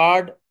treatment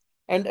card,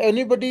 and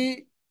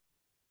anybody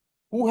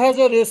who has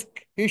a risk,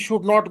 he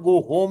should not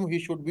go home. He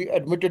should be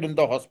admitted in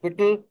the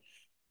hospital.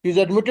 He's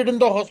admitted in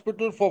the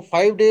hospital for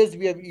 5 days.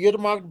 We have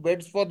earmarked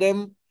beds for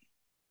them,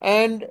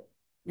 and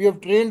we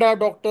have trained our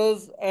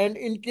doctors. And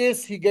in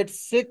case he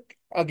gets sick,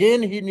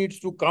 again, he needs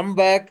to come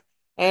back.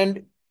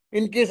 And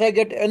in case I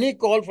get any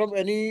call from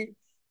any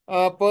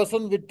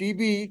person with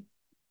TB,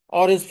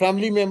 or his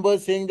family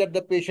members saying that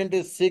the patient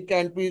is sick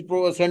and please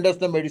send us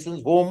the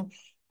medicines home.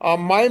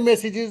 My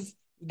message is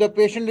the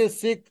patient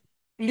is sick,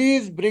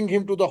 please bring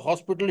him to the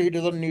hospital. He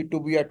doesn't need to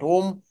be at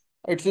home.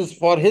 It is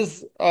for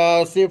his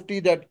safety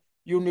that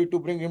you need to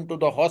bring him to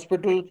the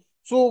hospital.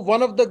 So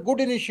one of the good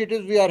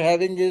initiatives we are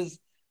having is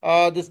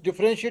this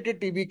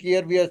differentiated TB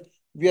care.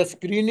 We are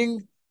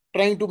screening,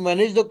 trying to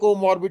manage the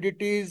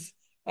comorbidities,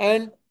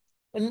 and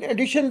in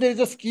addition, there is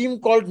a scheme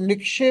called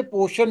Nikshay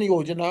Poshan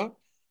Yojana,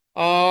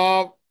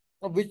 uh,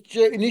 which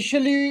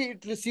initially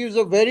it receives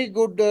a very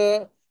good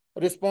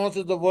response.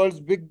 Is the world's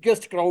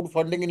biggest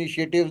crowdfunding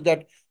initiative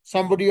that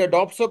somebody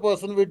adopts a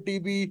person with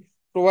TB,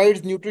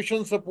 provides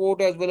nutrition support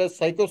as well as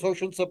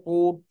psychosocial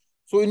support.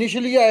 So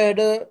initially, I had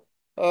a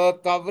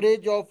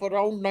coverage of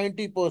around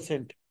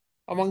 90%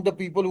 among the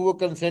people who were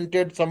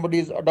consented. Somebody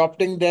is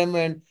adopting them,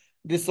 and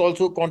this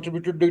also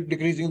contributed to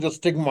decreasing the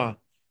stigma.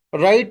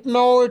 Right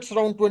now, it's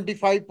around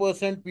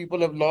 25%.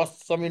 People have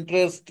lost some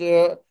interest.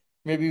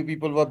 Maybe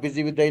people were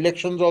busy with the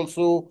elections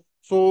also.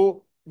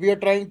 So we are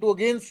trying to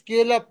again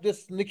scale up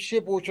this Nikshay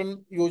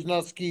Poshan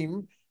Yojana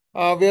scheme,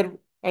 where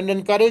and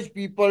encourage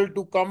people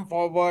to come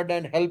forward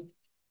and help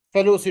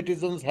fellow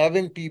citizens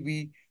having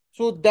TB.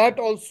 So that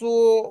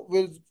also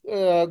will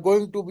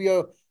going to be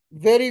a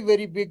very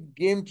big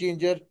game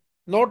changer,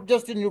 not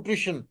just in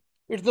nutrition.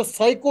 It's the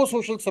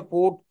psychosocial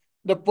support.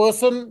 The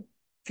person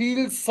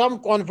feels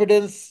some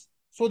confidence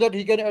so that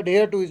he can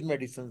adhere to his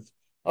medicines.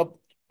 A,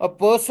 a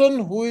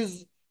person who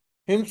is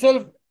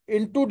himself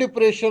into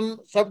depression,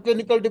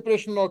 subclinical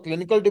depression or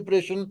clinical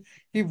depression,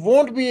 he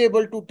won't be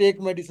able to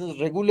take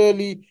medicines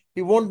regularly.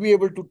 He won't be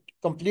able to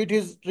complete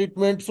his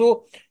treatment.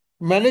 So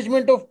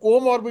management of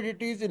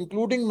comorbidities,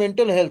 including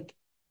mental health,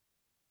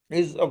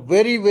 is a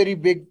very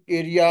big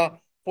area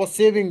for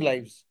saving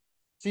lives.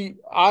 See,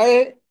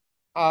 I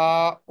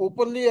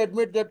openly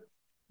admit that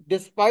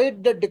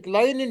despite the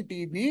decline in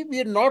TB, we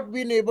have not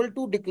been able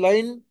to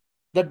decline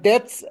the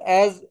deaths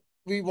as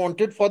we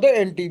wanted for the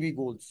NTB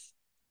goals.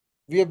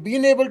 We have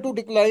been able to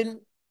decline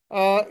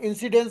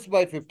incidence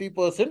by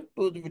 50%,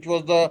 which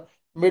was the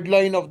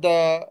midline of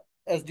the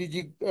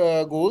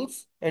SDG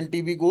goals,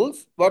 NTB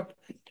goals. But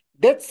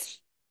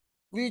deaths,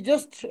 we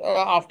just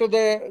after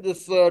the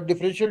this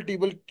differential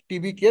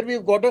TB care,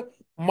 we've got a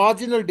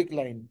marginal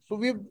decline. So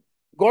we've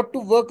got to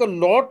work a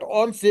lot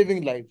on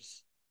saving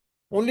lives.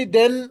 Only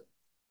then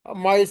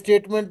my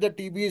statement that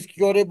TB is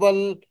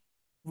curable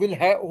will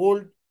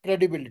hold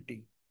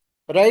credibility.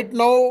 Right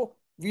now,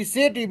 we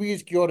say TB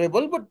is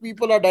curable, but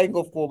people are dying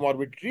of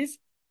comorbidities.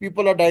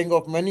 People are dying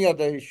of many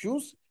other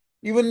issues.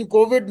 Even in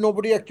COVID,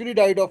 nobody actually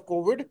died of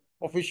COVID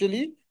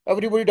officially.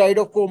 Everybody died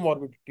of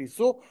comorbidities.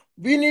 So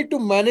we need to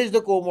manage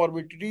the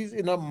comorbidities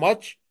in a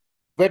much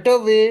better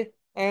way,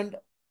 and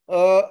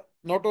uh,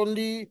 not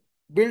only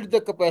build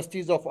the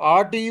capacities of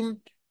our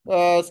team,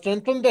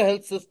 strengthen the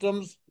health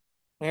systems,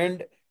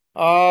 and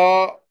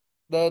uh,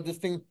 this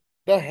thing,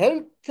 the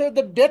health,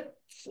 the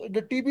deaths,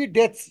 the TB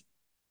deaths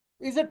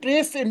is a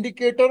trace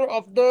indicator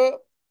of the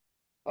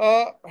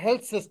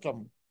health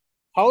system.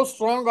 How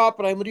strong our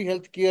primary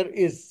health care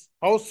is,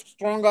 how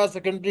strong our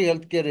secondary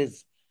health care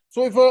is.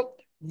 So if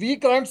we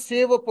can't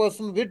save a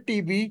person with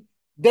TB,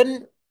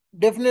 then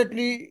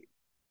definitely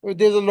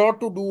there's a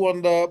lot to do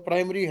on the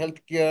primary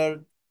health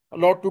care, a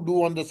lot to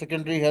do on the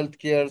secondary health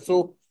care.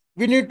 So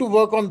we need to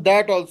work on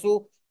that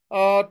also.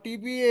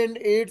 TB and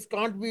AIDS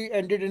can't be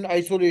ended in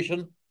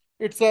isolation.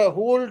 It's a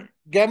whole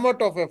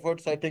gamut of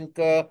efforts, I think.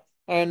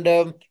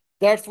 And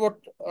That's what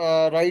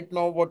right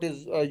now what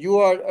is you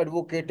are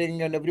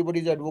advocating and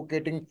everybody is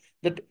advocating,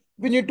 that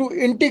we need to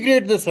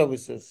integrate the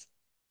services.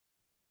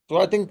 So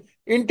I think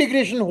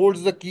integration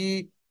holds the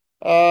key.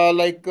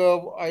 I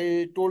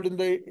told in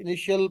the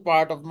initial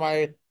part of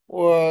my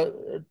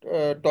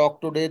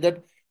talk today,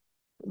 that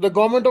the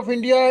government of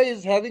India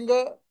is having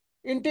a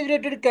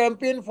integrated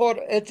campaign for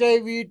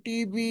HIV,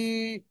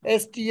 TB,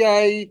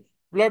 STI,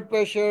 blood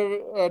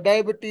pressure,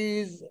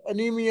 diabetes,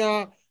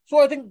 anemia. So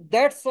I think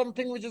that's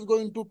something which is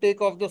going to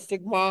take off the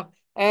stigma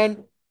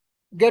and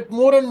get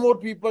more and more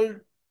people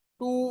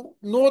to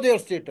know their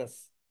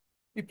status.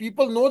 If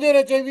people know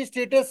their HIV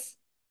status,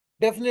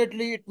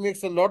 definitely it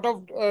makes a lot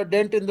of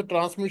dent in the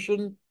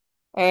transmission,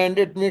 and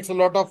it makes a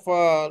lot of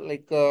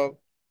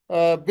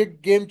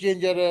big game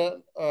changer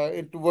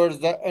towards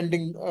the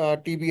ending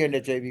TB and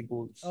HIV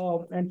goals.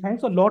 And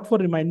thanks a lot for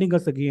reminding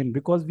us again,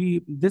 because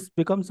we this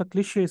becomes a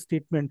cliche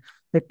statement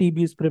that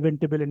TB is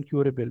preventable and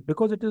curable,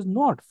 because it is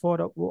not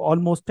for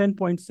almost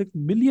 10.6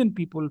 million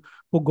people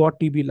who got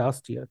TB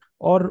last year,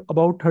 or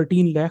about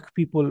 13 lakh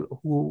people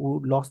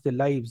who lost their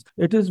lives.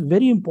 It is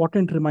very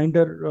important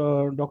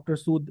reminder, Dr.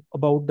 Sood,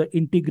 about the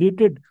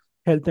integrated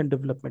health and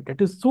development. It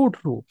is so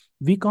true.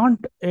 We can't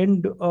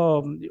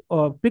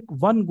pick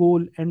one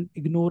goal and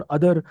ignore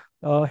other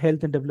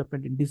health and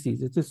development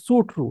indices. It is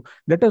so true.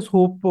 Let us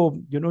hope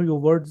your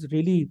words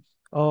really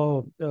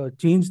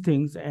change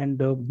things, and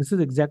this is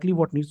exactly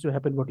what needs to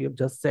happen, what you have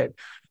just said.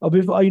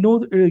 I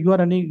know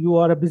you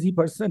are a busy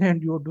person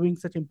and you're doing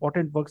such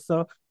important work,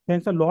 sir.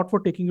 Thanks a lot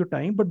for taking your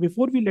time, but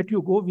before we let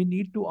you go, we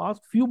need to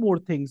ask few more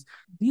things.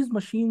 These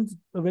machines,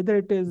 whether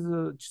it is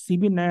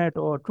CBNet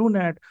or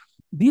TrueNet,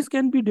 these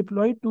can be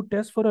deployed to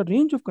test for a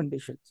range of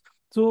conditions.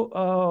 So,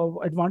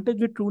 advantage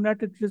with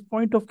TrueNet, it is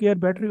point of care,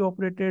 battery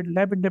operated,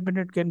 lab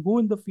independent, can go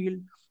in the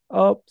field.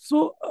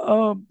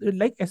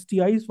 Like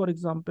STIs, for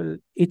example,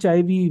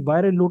 HIV,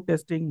 viral load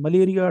testing,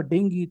 malaria,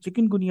 dengue,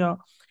 chikungunya.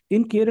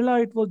 In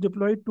Kerala, it was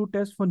deployed to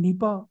test for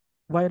Nipah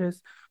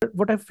virus.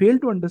 What I fail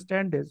to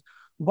understand is,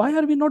 why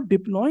are we not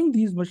deploying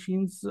these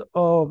machines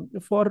for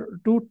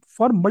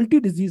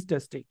multi-disease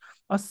testing?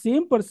 A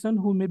same person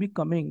who may be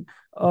coming,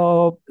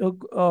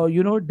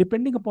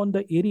 depending upon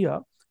the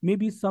area,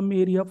 maybe some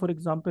area, for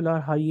example,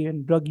 are high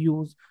in drug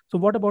use. So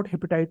what about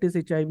hepatitis,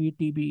 HIV,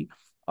 TB?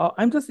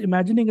 I'm just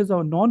imagining, as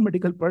a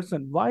non-medical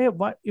person, why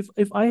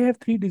if I have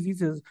three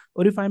diseases,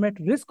 or if I'm at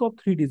risk of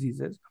three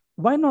diseases,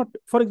 why not,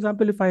 for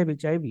example, if I have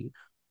HIV,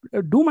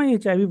 do my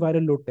HIV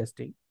viral load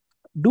testing,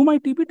 do my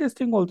TB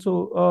testing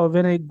also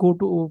when I go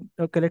to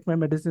collect my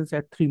medicines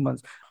at 3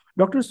 months.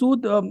 Dr.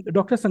 Sood,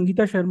 Dr.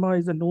 Sangeeta Sharma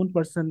is a known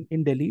person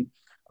in Delhi.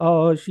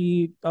 Was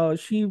a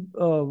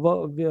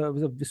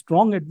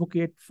strong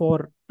advocate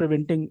for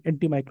preventing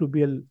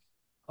antimicrobial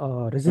Yes,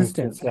 yes,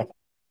 resistance. yeah.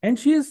 And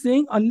she is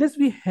saying, unless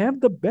we have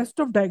the best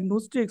of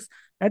diagnostics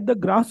at the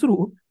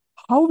grassroots,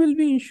 how will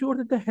we ensure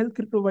that the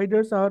healthcare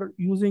providers are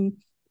using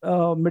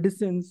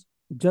medicines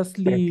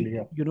justly? Correctly,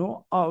 yeah.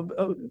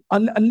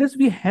 Unless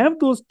we have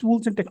those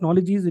tools and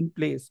technologies in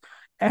place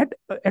at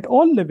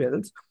all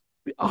levels,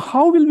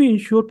 how will we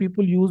ensure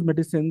people use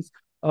medicines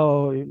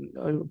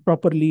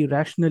properly,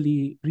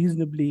 rationally,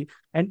 reasonably,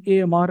 and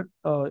AMR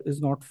is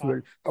not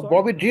fueled? So,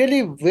 Bobby,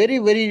 really very,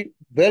 very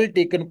well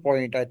taken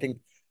point, I think.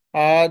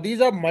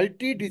 These are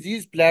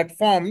multi-disease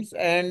platforms,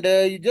 and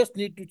you just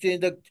need to change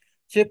the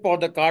chip or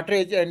the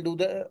cartridge and do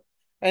the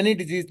any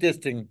disease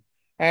testing.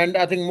 And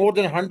I think more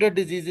than 100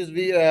 diseases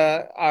we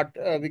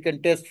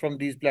can test from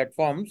these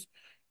platforms.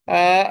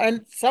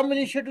 And some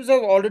initiatives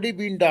have already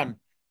been done.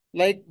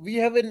 Like we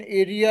have an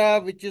area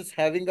which is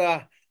having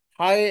a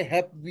high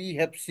Hep B,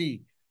 Hep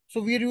C.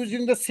 So we are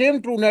using the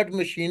same TrueNet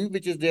machine,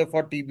 which is there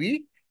for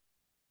TB,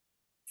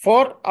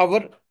 for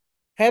our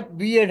Hep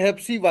B and Hep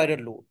C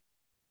viral load.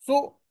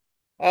 So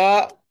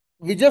uh,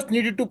 we just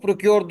needed to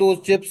procure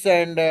those chips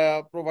and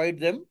provide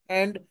them,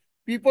 and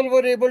people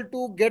were able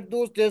to get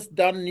those tests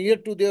done near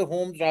to their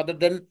homes rather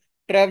than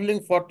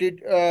traveling 40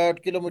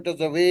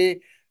 kilometers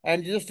away.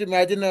 And just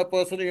imagine a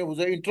person who's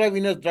an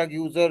intravenous drug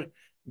user,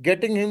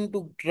 getting him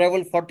to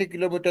travel 40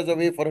 kilometers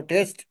away for a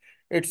test.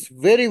 It's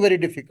very, very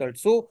difficult.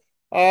 So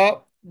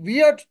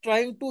we are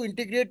trying to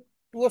integrate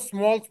to a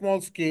small,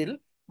 small scale,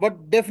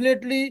 but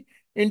definitely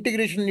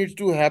integration needs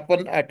to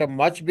happen at a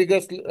much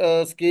bigger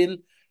scale.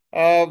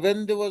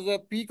 When there was a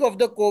peak of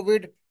the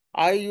COVID,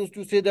 I used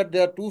to say that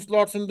there are two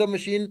slots in the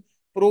machine,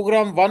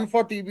 program one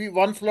for TB,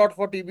 one slot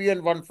for TB,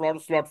 and one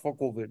slot for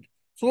COVID.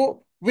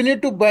 So we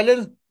need to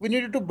balance. We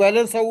needed to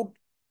balance out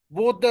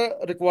both the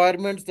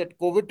requirements, that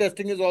COVID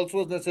testing is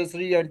also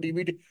necessary and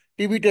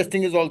TB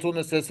testing is also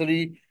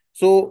necessary.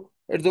 So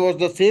it was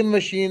the same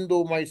machine,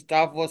 though my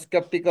staff was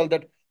skeptical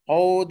that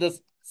how the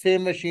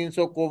same machine,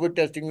 so COVID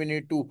testing we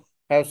need to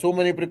have so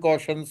many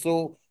precautions.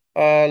 So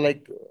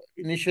like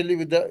initially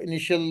with the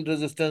initial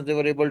resistance, they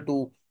were able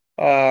to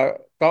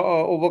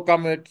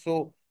overcome it.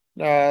 So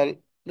uh,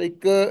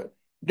 like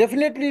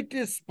definitely it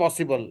is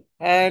possible.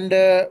 And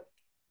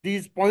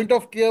these point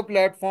of care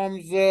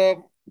platforms,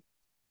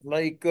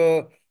 like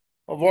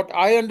what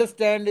I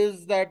understand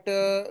is that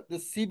the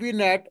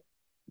CBNet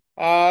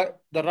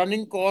The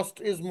running cost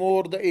is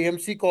more, the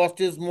AMC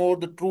cost is more,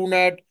 the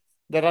TrueNet,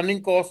 the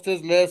running cost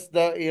is less,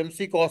 the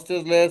AMC cost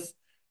is less,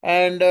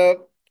 and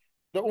the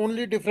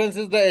only difference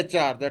is the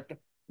HR, that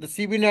the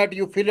CBNet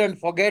you fill and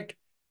forget,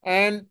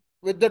 and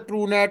with the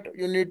TrueNet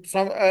you need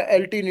some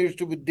LT needs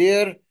to be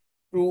there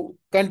to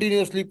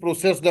continuously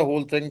process the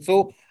whole thing.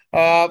 So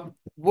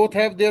both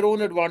have their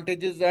own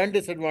advantages and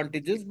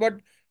disadvantages, but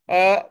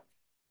uh,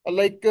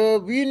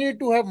 we need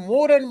to have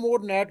more and more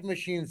NAT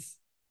machines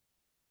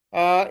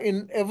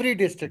in every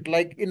district.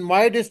 Like in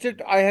my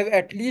district, I have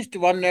at least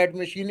one NAT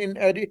machine in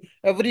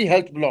every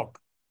health block.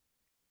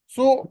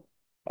 So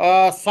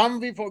some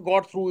we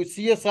got through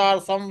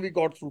CSR, some we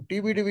got through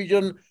TB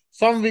division,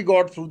 some we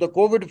got through the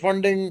COVID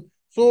funding.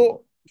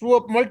 So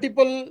through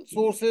multiple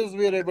sources,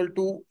 we are able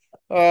to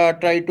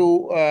try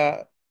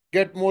to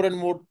get more and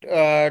more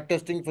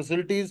testing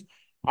facilities.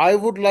 I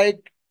would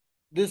like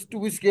this to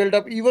be scaled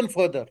up even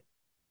further,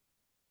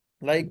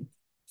 like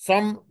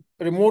some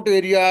remote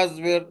areas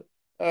where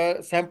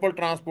sample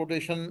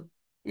transportation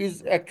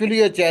is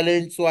actually a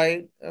challenge. So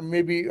I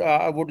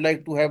would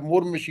like to have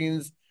more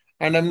machines,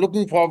 and I'm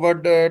looking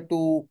forward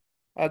to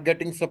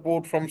getting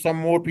support from some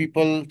more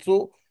people.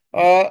 So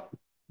uh,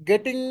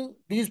 getting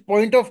these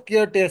point of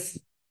care tests,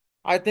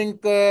 I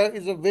think,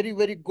 is a very,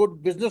 very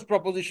good business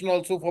proposition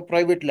also for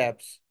private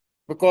labs,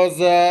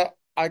 because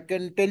I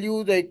can tell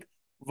you, like,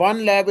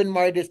 one lab in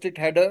my district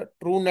had a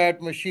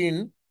TrueNat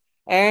machine,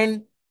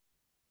 and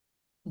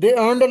they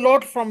earned a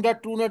lot from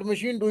that TrueNet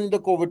machine doing the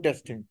COVID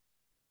testing.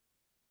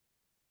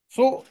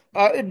 So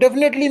it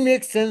definitely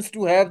makes sense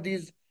to have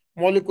these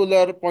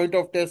molecular point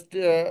of test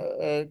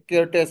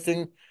care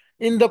testing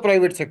in the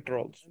private sector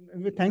also.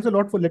 Thanks a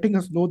lot for letting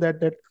us know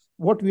that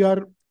what we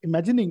are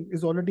imagining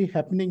is already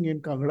happening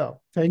in Kangra.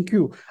 Thank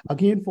you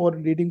again for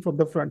leading from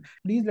the front.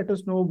 Please let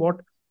us know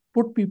what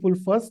put people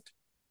first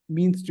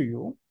means to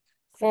you.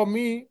 For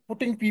me,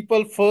 putting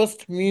people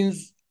first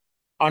means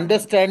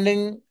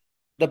understanding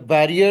the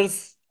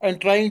barriers and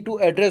trying to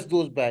address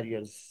those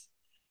barriers.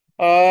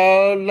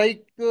 The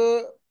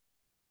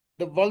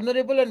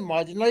vulnerable and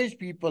marginalized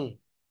people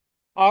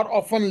are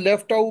often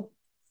left out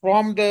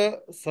from the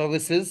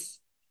services.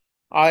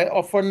 I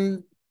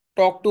often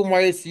talk to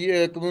my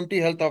community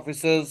health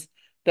officers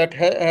that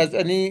has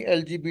any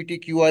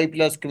LGBTQI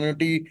plus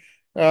community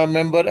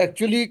member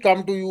actually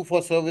come to you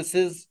for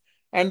services,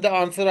 and the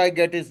answer I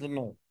get is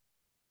no.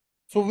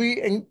 So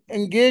we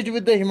engaged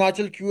with the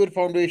Himachal Cure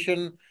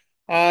Foundation.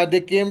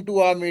 They came to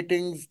our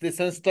meetings. They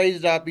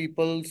sensitized our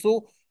people.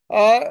 So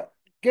uh,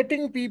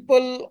 getting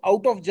people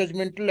out of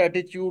judgmental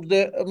attitude,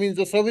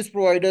 the service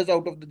providers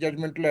out of the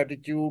judgmental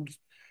attitudes,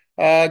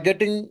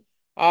 getting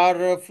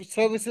our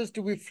services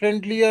to be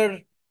friendlier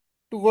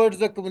towards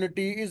the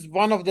community is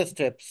one of the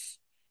steps.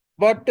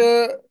 But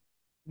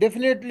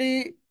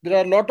definitely, there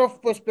are a lot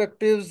of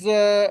perspectives.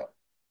 The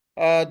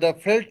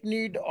felt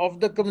need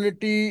of the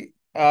community.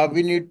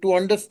 We need to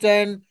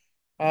understand.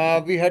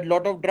 We had a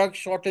lot of drug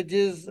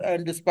shortages,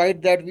 and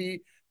despite that,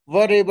 we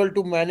were able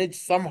to manage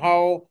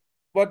somehow.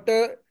 But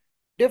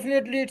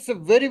definitely, it's a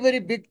very, very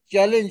big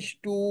challenge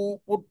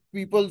to put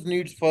people's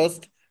needs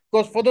first.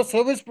 Because for the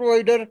service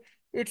provider,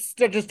 it's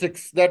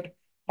statistics that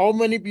how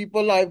many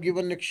people I've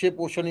given Nikshay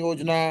Poshan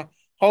Yojana,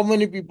 how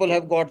many people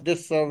have got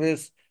this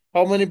service,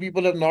 how many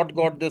people have not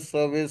got this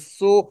service.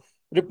 So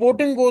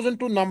reporting goes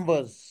into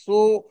numbers.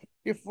 So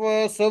if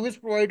service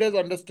providers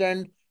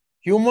understand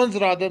humans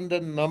rather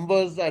than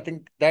numbers, I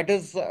think that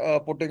is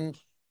putting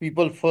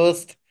people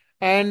first.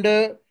 And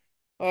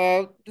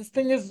this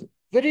thing is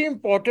very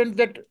important,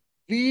 that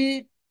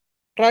we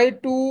try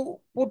to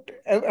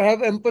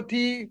have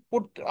empathy,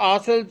 put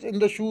ourselves in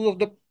the shoes of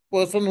the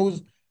person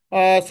who's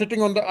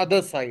sitting on the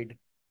other side.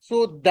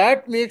 So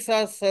that makes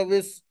our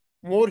service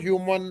more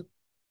human,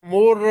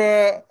 more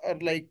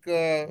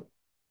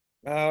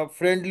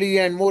friendly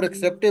and more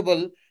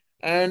acceptable.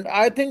 And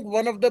I think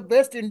one of the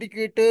best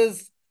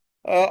indicators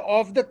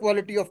of the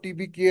quality of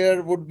TB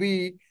care would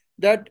be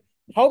that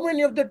how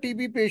many of the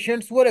TB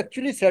patients who are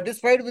actually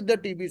satisfied with the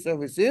TB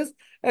services,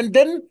 and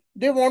then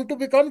they want to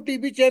become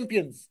TB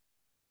champions.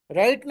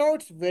 Right now,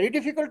 it's very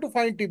difficult to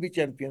find TB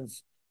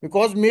champions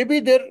because maybe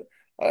their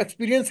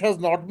experience has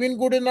not been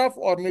good enough,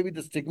 or maybe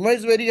the stigma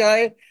is very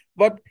high.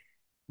 But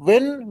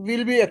when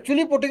we'll be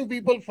actually putting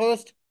people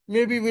first,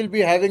 maybe we'll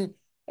be having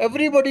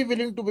everybody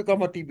willing to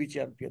become a TB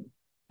champion,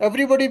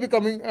 everybody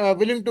becoming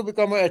willing to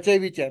become a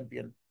HIV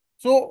champion.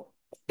 So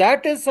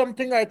that is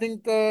something I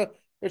think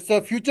it's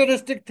a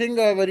futuristic thing,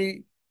 a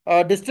very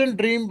distant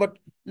dream, but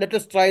let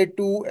us try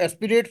to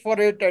aspirate for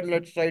it, and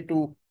let's try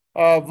to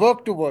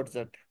work towards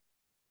it.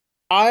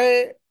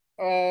 I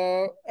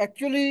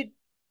actually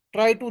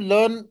try to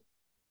learn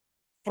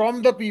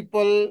from the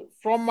people,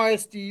 from my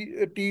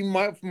team,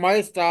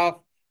 my staff.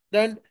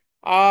 Then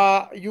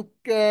I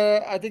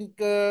think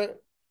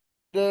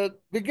the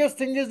biggest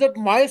thing is that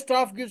my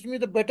staff gives me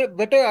the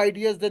better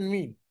ideas than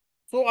me.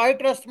 So I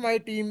trust my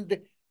team.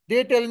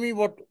 They tell me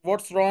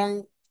what's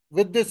wrong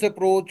with this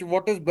approach,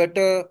 what is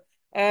better,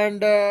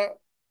 and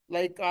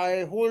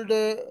I hold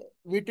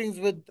meetings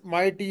with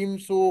my team.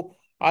 So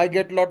I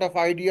get a lot of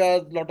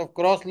ideas, a lot of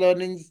cross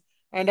learnings.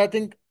 And I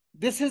think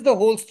this is the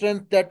whole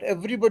strength, that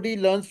everybody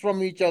learns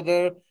from each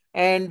other,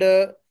 and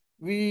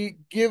we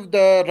give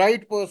the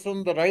right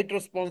person the right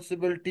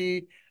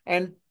responsibility.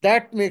 And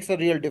that makes a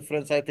real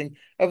difference. I think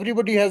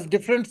everybody has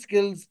different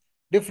skills,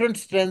 different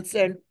strengths,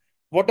 and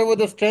whatever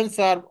the strengths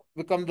are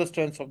become the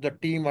strengths of the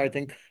team. I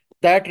think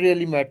that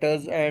really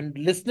matters. And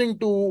listening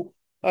to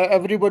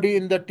everybody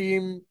in the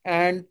team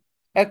and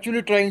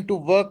actually trying to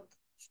work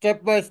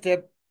step by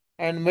step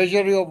and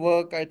measure your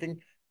work, I think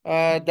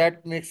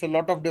that makes a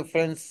lot of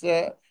difference.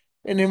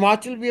 In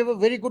Himachal, we have a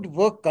very good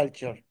work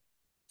culture.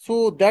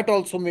 So that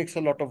also makes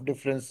a lot of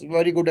difference.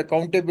 Very good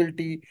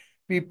accountability.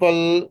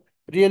 People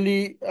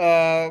really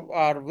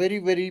are very,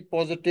 very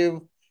positive.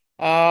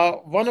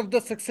 One of the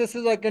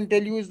successes I can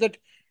tell you is that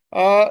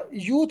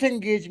youth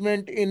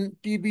engagement in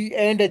TB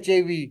and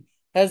HIV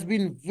has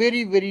been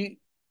very, very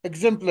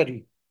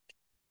exemplary.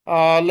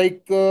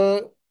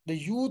 The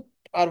youth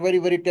are very,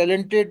 very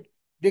talented.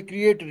 They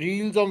create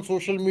reels on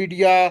social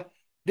media.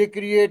 They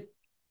create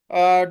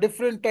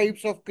different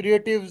types of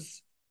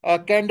creatives,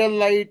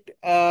 candlelight,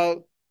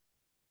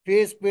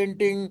 face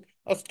painting,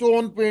 a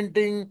stone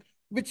painting,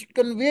 which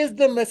conveys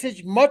the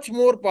message much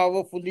more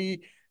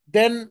powerfully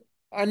than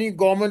any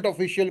government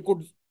official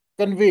could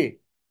convey.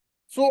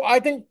 So I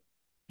think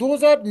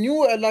those are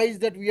new allies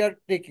that we are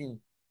taking.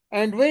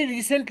 And very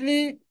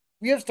recently,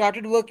 we have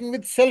started working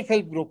with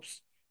self-help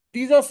groups.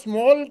 These are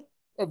small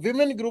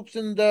women groups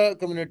in the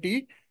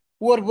community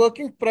who are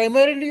working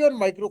primarily on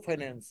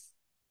microfinance.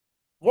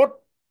 What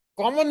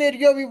common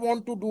area we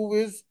want to do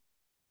is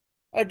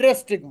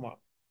address stigma.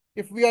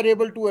 If we are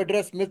able to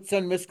address myths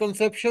and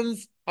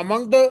misconceptions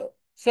among the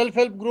self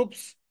help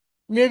groups,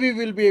 maybe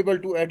we'll be able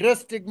to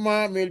address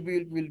stigma,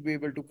 maybe we'll be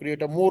able to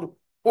create a more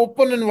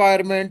open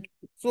environment.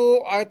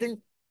 So I think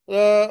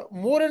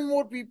more and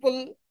more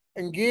people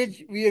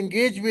we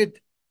engage with,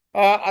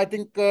 I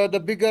think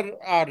the bigger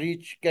our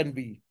reach can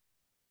be.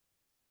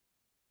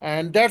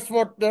 And that's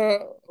what the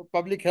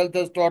public health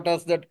has taught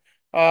us, that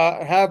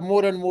have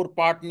more and more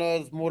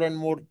partners, more and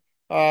more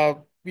uh,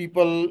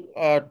 people,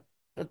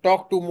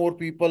 talk to more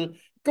people.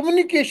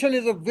 Communication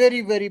is a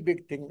very, very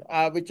big thing,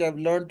 which I've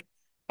learned.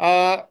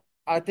 Uh,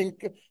 I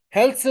think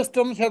health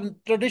systems have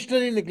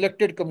traditionally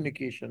neglected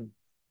communication.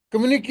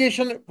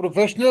 Communication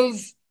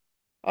professionals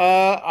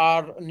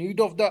are need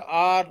of the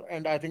hour,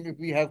 and I think if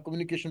we have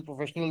communication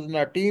professionals in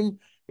our team,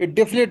 it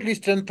definitely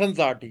strengthens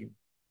our team.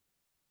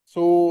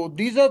 So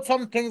these are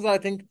some things I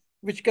think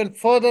which can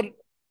further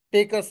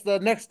take us the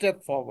next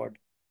step forward.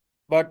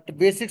 But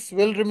basics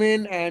will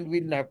remain, and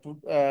we'll have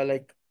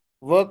to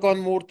work on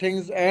more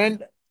things.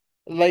 And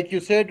like you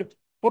said,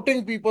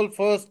 putting people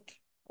first,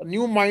 a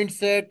new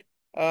mindset,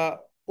 uh,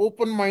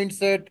 open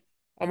mindset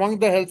among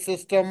the health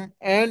system,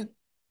 and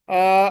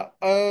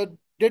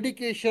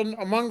dedication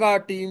among our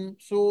team.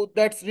 So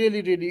that's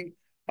really, really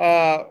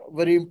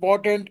very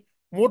important.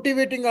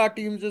 Motivating our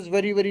teams is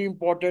very, very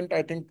important.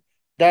 I think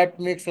that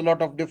makes a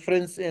lot of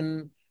difference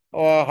in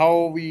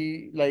how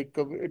we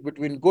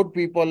between good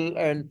people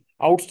and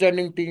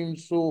outstanding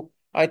teams. So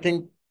I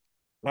think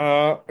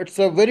it's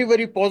a very,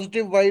 very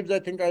positive vibes. I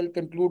think I'll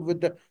conclude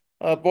with the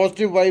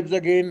positive vibes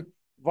again.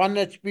 1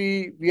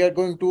 HP we are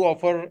going to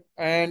offer,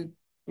 and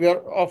we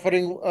are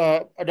offering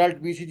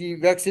adult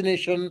BCG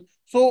vaccination.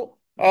 So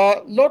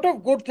a lot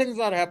of good things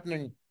are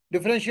happening.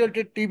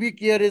 Differentiated TB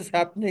care is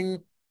happening.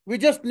 We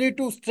just need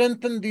to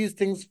strengthen these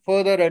things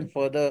further and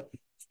further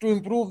to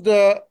improve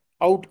the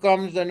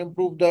outcomes and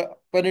improve the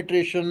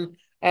penetration,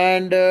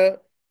 and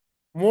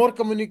more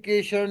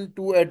communication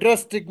to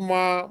address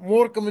stigma,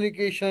 more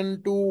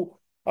communication to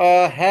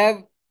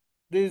have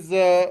these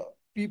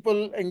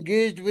people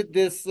engaged with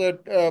this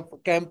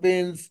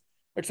campaigns.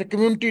 It's a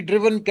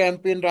community-driven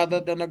campaign rather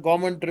than a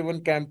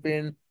government-driven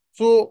campaign.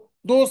 So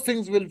those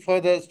things will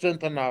further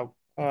strengthen our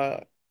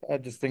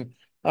this thing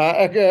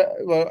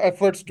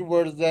efforts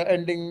towards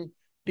ending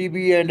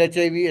TB and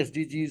HIV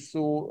SDGs.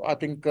 So I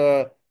think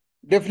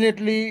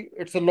definitely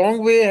it's a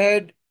long way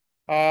ahead.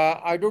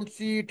 I don't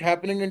see it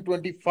happening in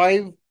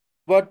 25,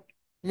 but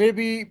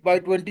maybe by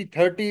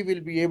 2030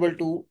 we'll be able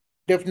to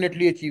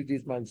definitely achieve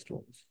these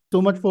milestones.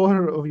 So much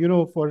for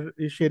for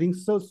sharing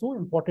so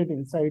important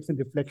insights and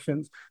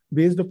reflections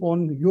based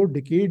upon your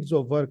decades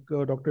of work,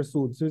 Dr.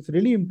 Sood. So it's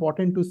really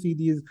important to see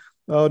these,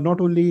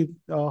 not only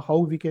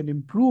how we can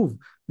improve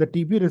the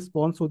TB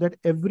response so that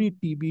every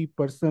TB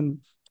person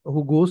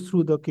who goes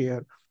through the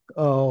care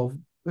uh,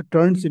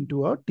 turns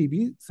into a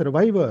TB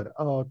survivor,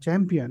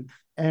 champion,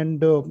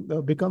 and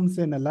becomes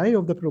an ally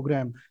of the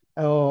program.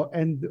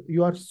 And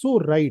you are so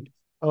right.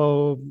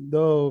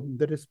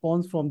 The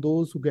response from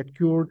those who get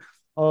cured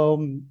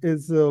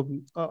is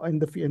in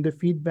the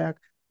feedback.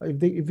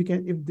 If we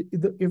can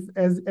if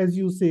as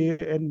you say,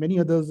 and many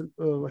others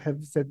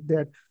have said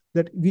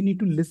that we need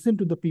to listen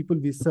to the people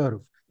we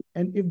serve,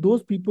 and if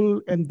those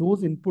people and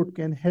those input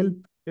can help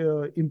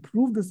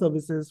improve the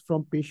services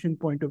from patient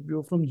point of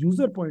view, from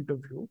user point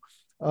of view,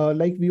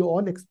 Like we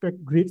all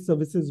expect great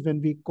services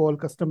when we call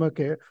customer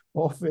care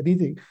of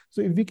anything.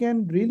 So if we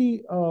can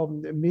really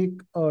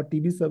make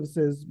TB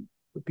services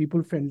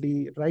people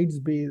friendly, rights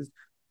based,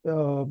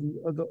 and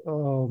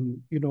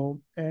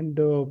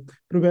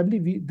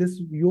probably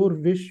this your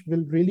wish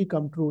will really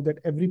come true, that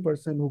every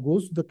person who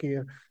goes to the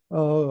care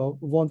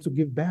wants to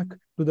give back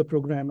to the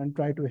program and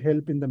try to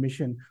help in the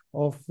mission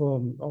of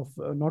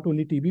not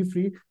only TB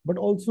free, but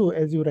also,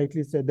 as you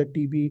rightly said, that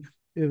TB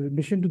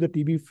mission to the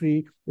TB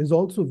free is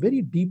also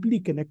very deeply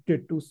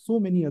connected to so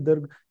many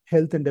other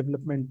health and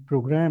development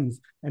programs,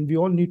 and we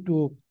all need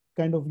to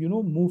kind of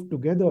move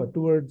together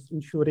towards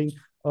ensuring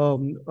a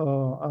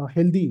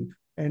healthy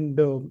and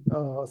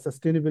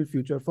sustainable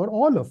future for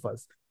all of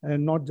us,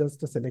 and not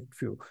just a select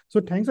few. So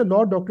thanks a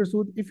lot, Dr.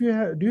 Sood. If you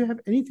have, do you have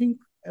anything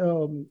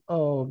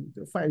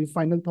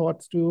final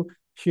thoughts to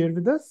share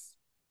with us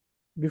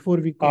before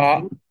we Uh,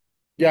 conclude?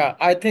 Yeah,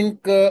 I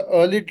think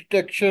early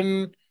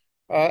detection,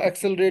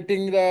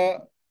 accelerating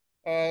the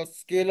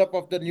scale up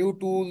of the new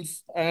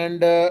tools,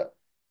 and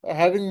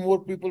having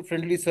more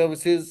people-friendly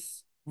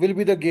services will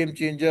be the game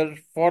changer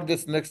for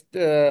this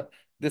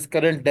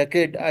current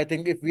decade. I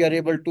think if we are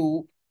able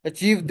to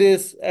achieve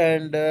this,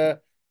 and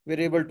we're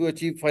able to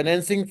achieve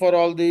financing for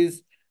all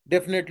these,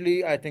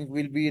 definitely I think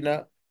we'll be in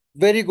a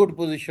very good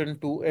position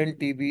to end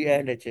TB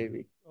and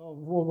HIV.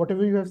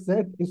 Whatever you have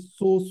said is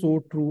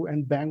so true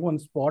and bang on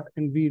spot,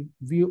 and we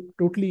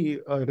totally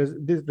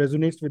this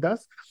resonates with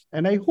us,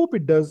 and I hope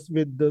it does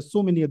with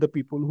so many other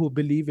people who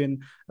believe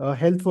in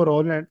health for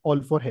all and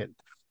all for health.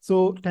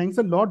 So thanks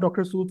a lot,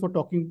 Dr. Sood, for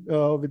talking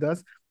with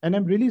us, and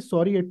I'm really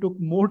sorry it took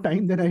more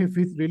time than I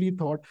really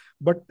thought,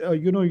 but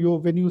you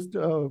when you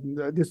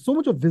there's so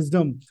much of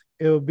wisdom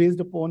based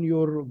upon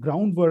your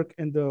groundwork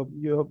and the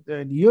your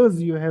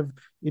years you have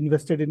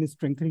invested in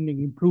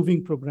strengthening,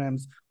 improving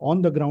programs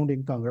on the ground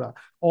in Kangra.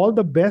 All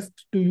the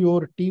best to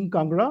your team,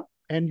 Kangra,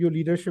 and your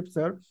leadership,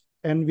 sir.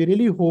 And we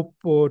really hope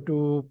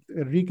to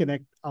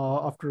reconnect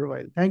after a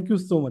while. Thank you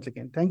so much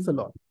again. Thanks a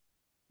lot.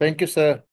 Thank you, sir.